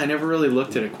 oh yeah, I never really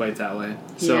looked at it quite that way.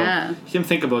 So Yeah. you can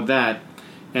think about that.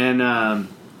 And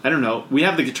I don't know. We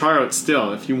have the guitar out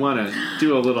still. If you want to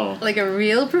do a little, Like a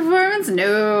real performance?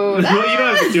 No. well, you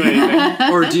don't have to do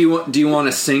anything. Or do you want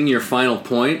to sing your final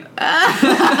point?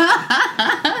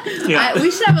 Yeah, We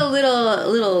should have a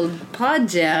little pod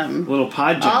jam. little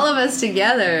pod jam. All of us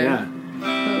together. Yeah.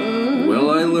 Will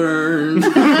I learn?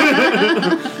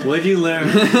 What'd you learn?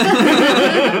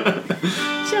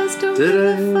 Just don't Did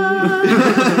give a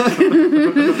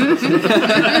fuck.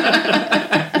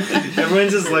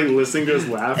 Everyone's just like listening to us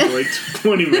laugh for like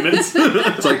 20 minutes.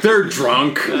 It's like they're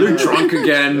drunk. They're drunk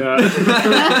again. Yeah.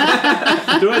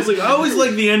 It's like, I always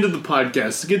like the end of the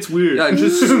podcast. It gets weird. Yeah,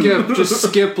 just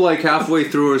skip like halfway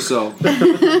through or so.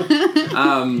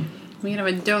 We can have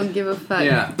a don't give a fuck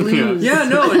Yeah. blues. Yeah,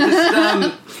 no,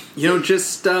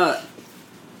 just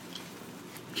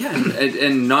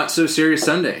and not so serious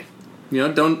Sunday.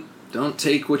 Don't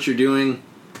take what you're doing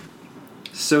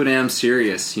so damn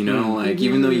serious, like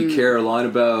even though you care a lot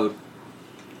about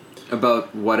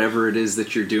whatever it is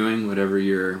that you're doing, whatever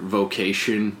your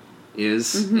vocation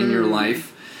is in your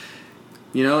life,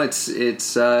 it's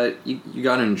you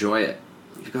got to enjoy it.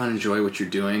 You got to enjoy what you're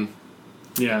doing.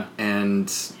 Yeah. And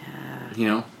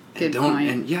Good don't point.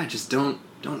 and just don't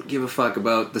give a fuck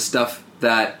about the stuff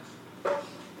that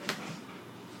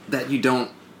you don't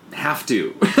have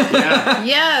to. Yeah.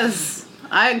 Yes.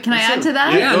 Can I add to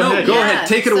that? Yeah, Go ahead. go ahead.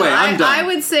 Take it So away. I'm done. I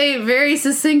would say very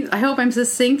succinct. I hope I'm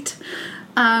succinct.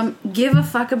 Give a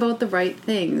fuck about the right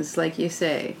things, like you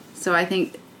say. So I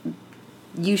think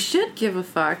you should give a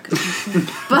fuck,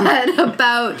 but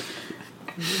about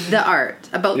the art,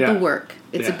 about Yeah. the work.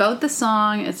 It's Yeah. about the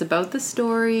song. It's about the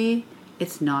story.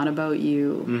 It's not about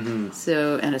you. Mm-hmm.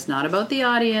 So, and it's not about the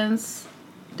audience.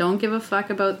 Don't give a fuck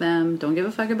about them. Don't give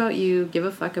a fuck about you. Give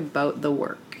a fuck about the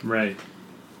work. Right.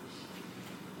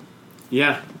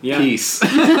 Yeah. Yeah. Peace.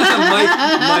 Mic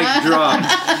drop.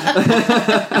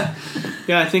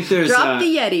 Yeah, I think there's Drop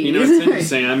the Yeti. It's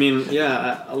interesting. I mean,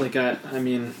 yeah,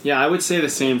 I would say the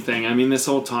same thing. I mean, this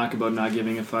whole talk about not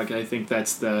giving a fuck, I think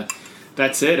that's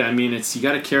it. I mean, it's you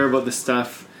got to care about the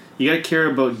stuff. You got to care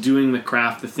about doing the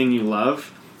craft, the thing you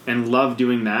love, and love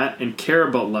doing that, and care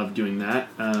about love doing that.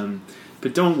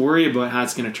 But don't worry about how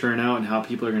it's going to turn out and how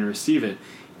people are going to receive it.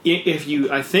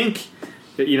 I think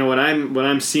what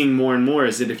I'm seeing more and more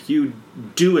is that if you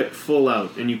do it full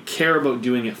out and you care about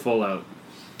doing it full out,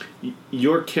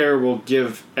 your care will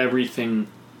give everything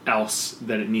else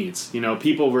that it needs.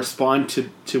 People respond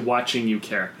to watching you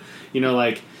care.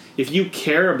 Like if you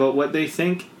care about what they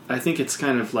think, I think it's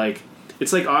kind of like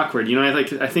it's like awkward.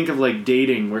 I think of like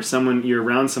dating where you're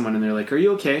around someone and they're like, "Are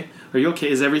you okay? Are you okay?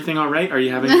 Is everything all right? Are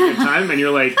you having a good time?" And you're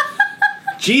like,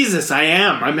 Jesus, I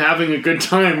am. I'm having a good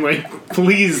time. Like,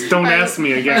 please don't ask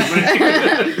me again.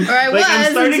 Or I was.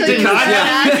 I'm starting until to you not said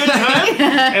have a good time.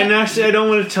 And actually, I don't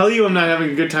want to tell you I'm not having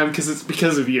a good time because it's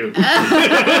because of you. And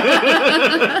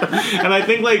I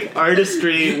think, like,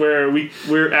 artistry where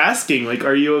we're asking, like,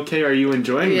 are you okay? Are you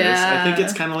enjoying this? I think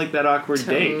it's kind of like that awkward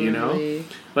date,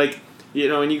 Like,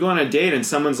 and you go on a date and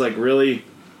someone's, like, really...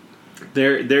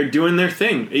 They're doing their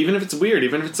thing, even if it's weird,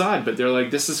 even if it's odd, but they're like,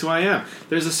 this is who I am.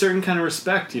 There's a certain kind of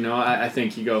respect, I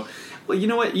think you go, well, you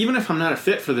know what, even if I'm not a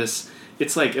fit for this,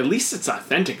 it's like, at least it's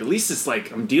authentic, at least it's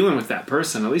like, I'm dealing with that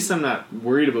person, at least I'm not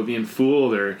worried about being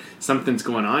fooled or something's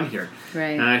going on here.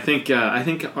 Right. And I think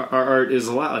our art is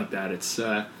a lot like that. It's,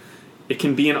 it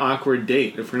can be an awkward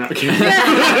date if we're not careful.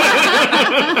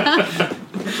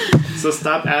 So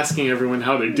stop asking everyone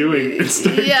how they're doing and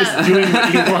start just doing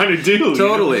what you want to do.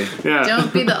 Totally. Yeah.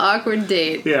 Don't be the awkward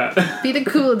date. Yeah. Be the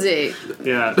cool date.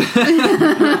 Yeah.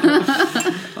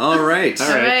 All right. All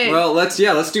right. Well, let's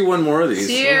do one more of these.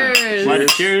 Cheers.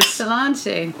 Cheers.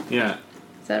 Solange. Yeah.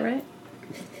 Is that right?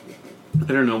 I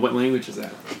don't know. What language is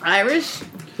that? Irish?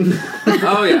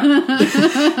 Oh,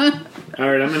 yeah. All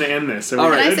right, I'm going to end this. All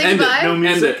right. Can I say End it. goodbye? No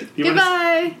music. End You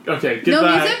Goodbye. Okay, No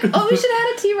goodbye. music? Oh, we should have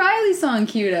had a T. Riley song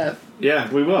queued up.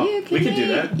 Yeah, we will. You We can do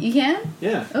that. You can?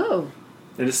 Yeah. Oh.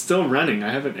 And it's still running.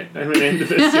 I haven't ended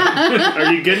this yet.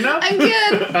 Are you good now? I'm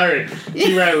good. All right.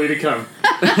 T. Riley to come.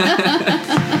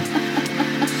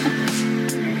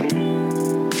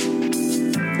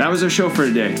 That was our show for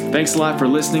today. Thanks a lot for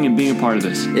listening and being a part of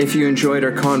this. If you enjoyed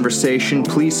our conversation,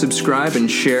 please subscribe and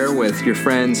share with your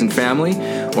friends and family,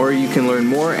 or you can learn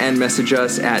more and message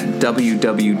us at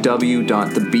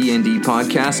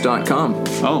www.thebndpodcast.com.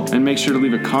 Oh, and make sure to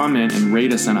leave a comment and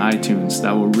rate us on iTunes.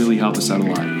 That will really help us out a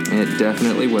lot. It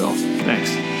definitely will. Thanks.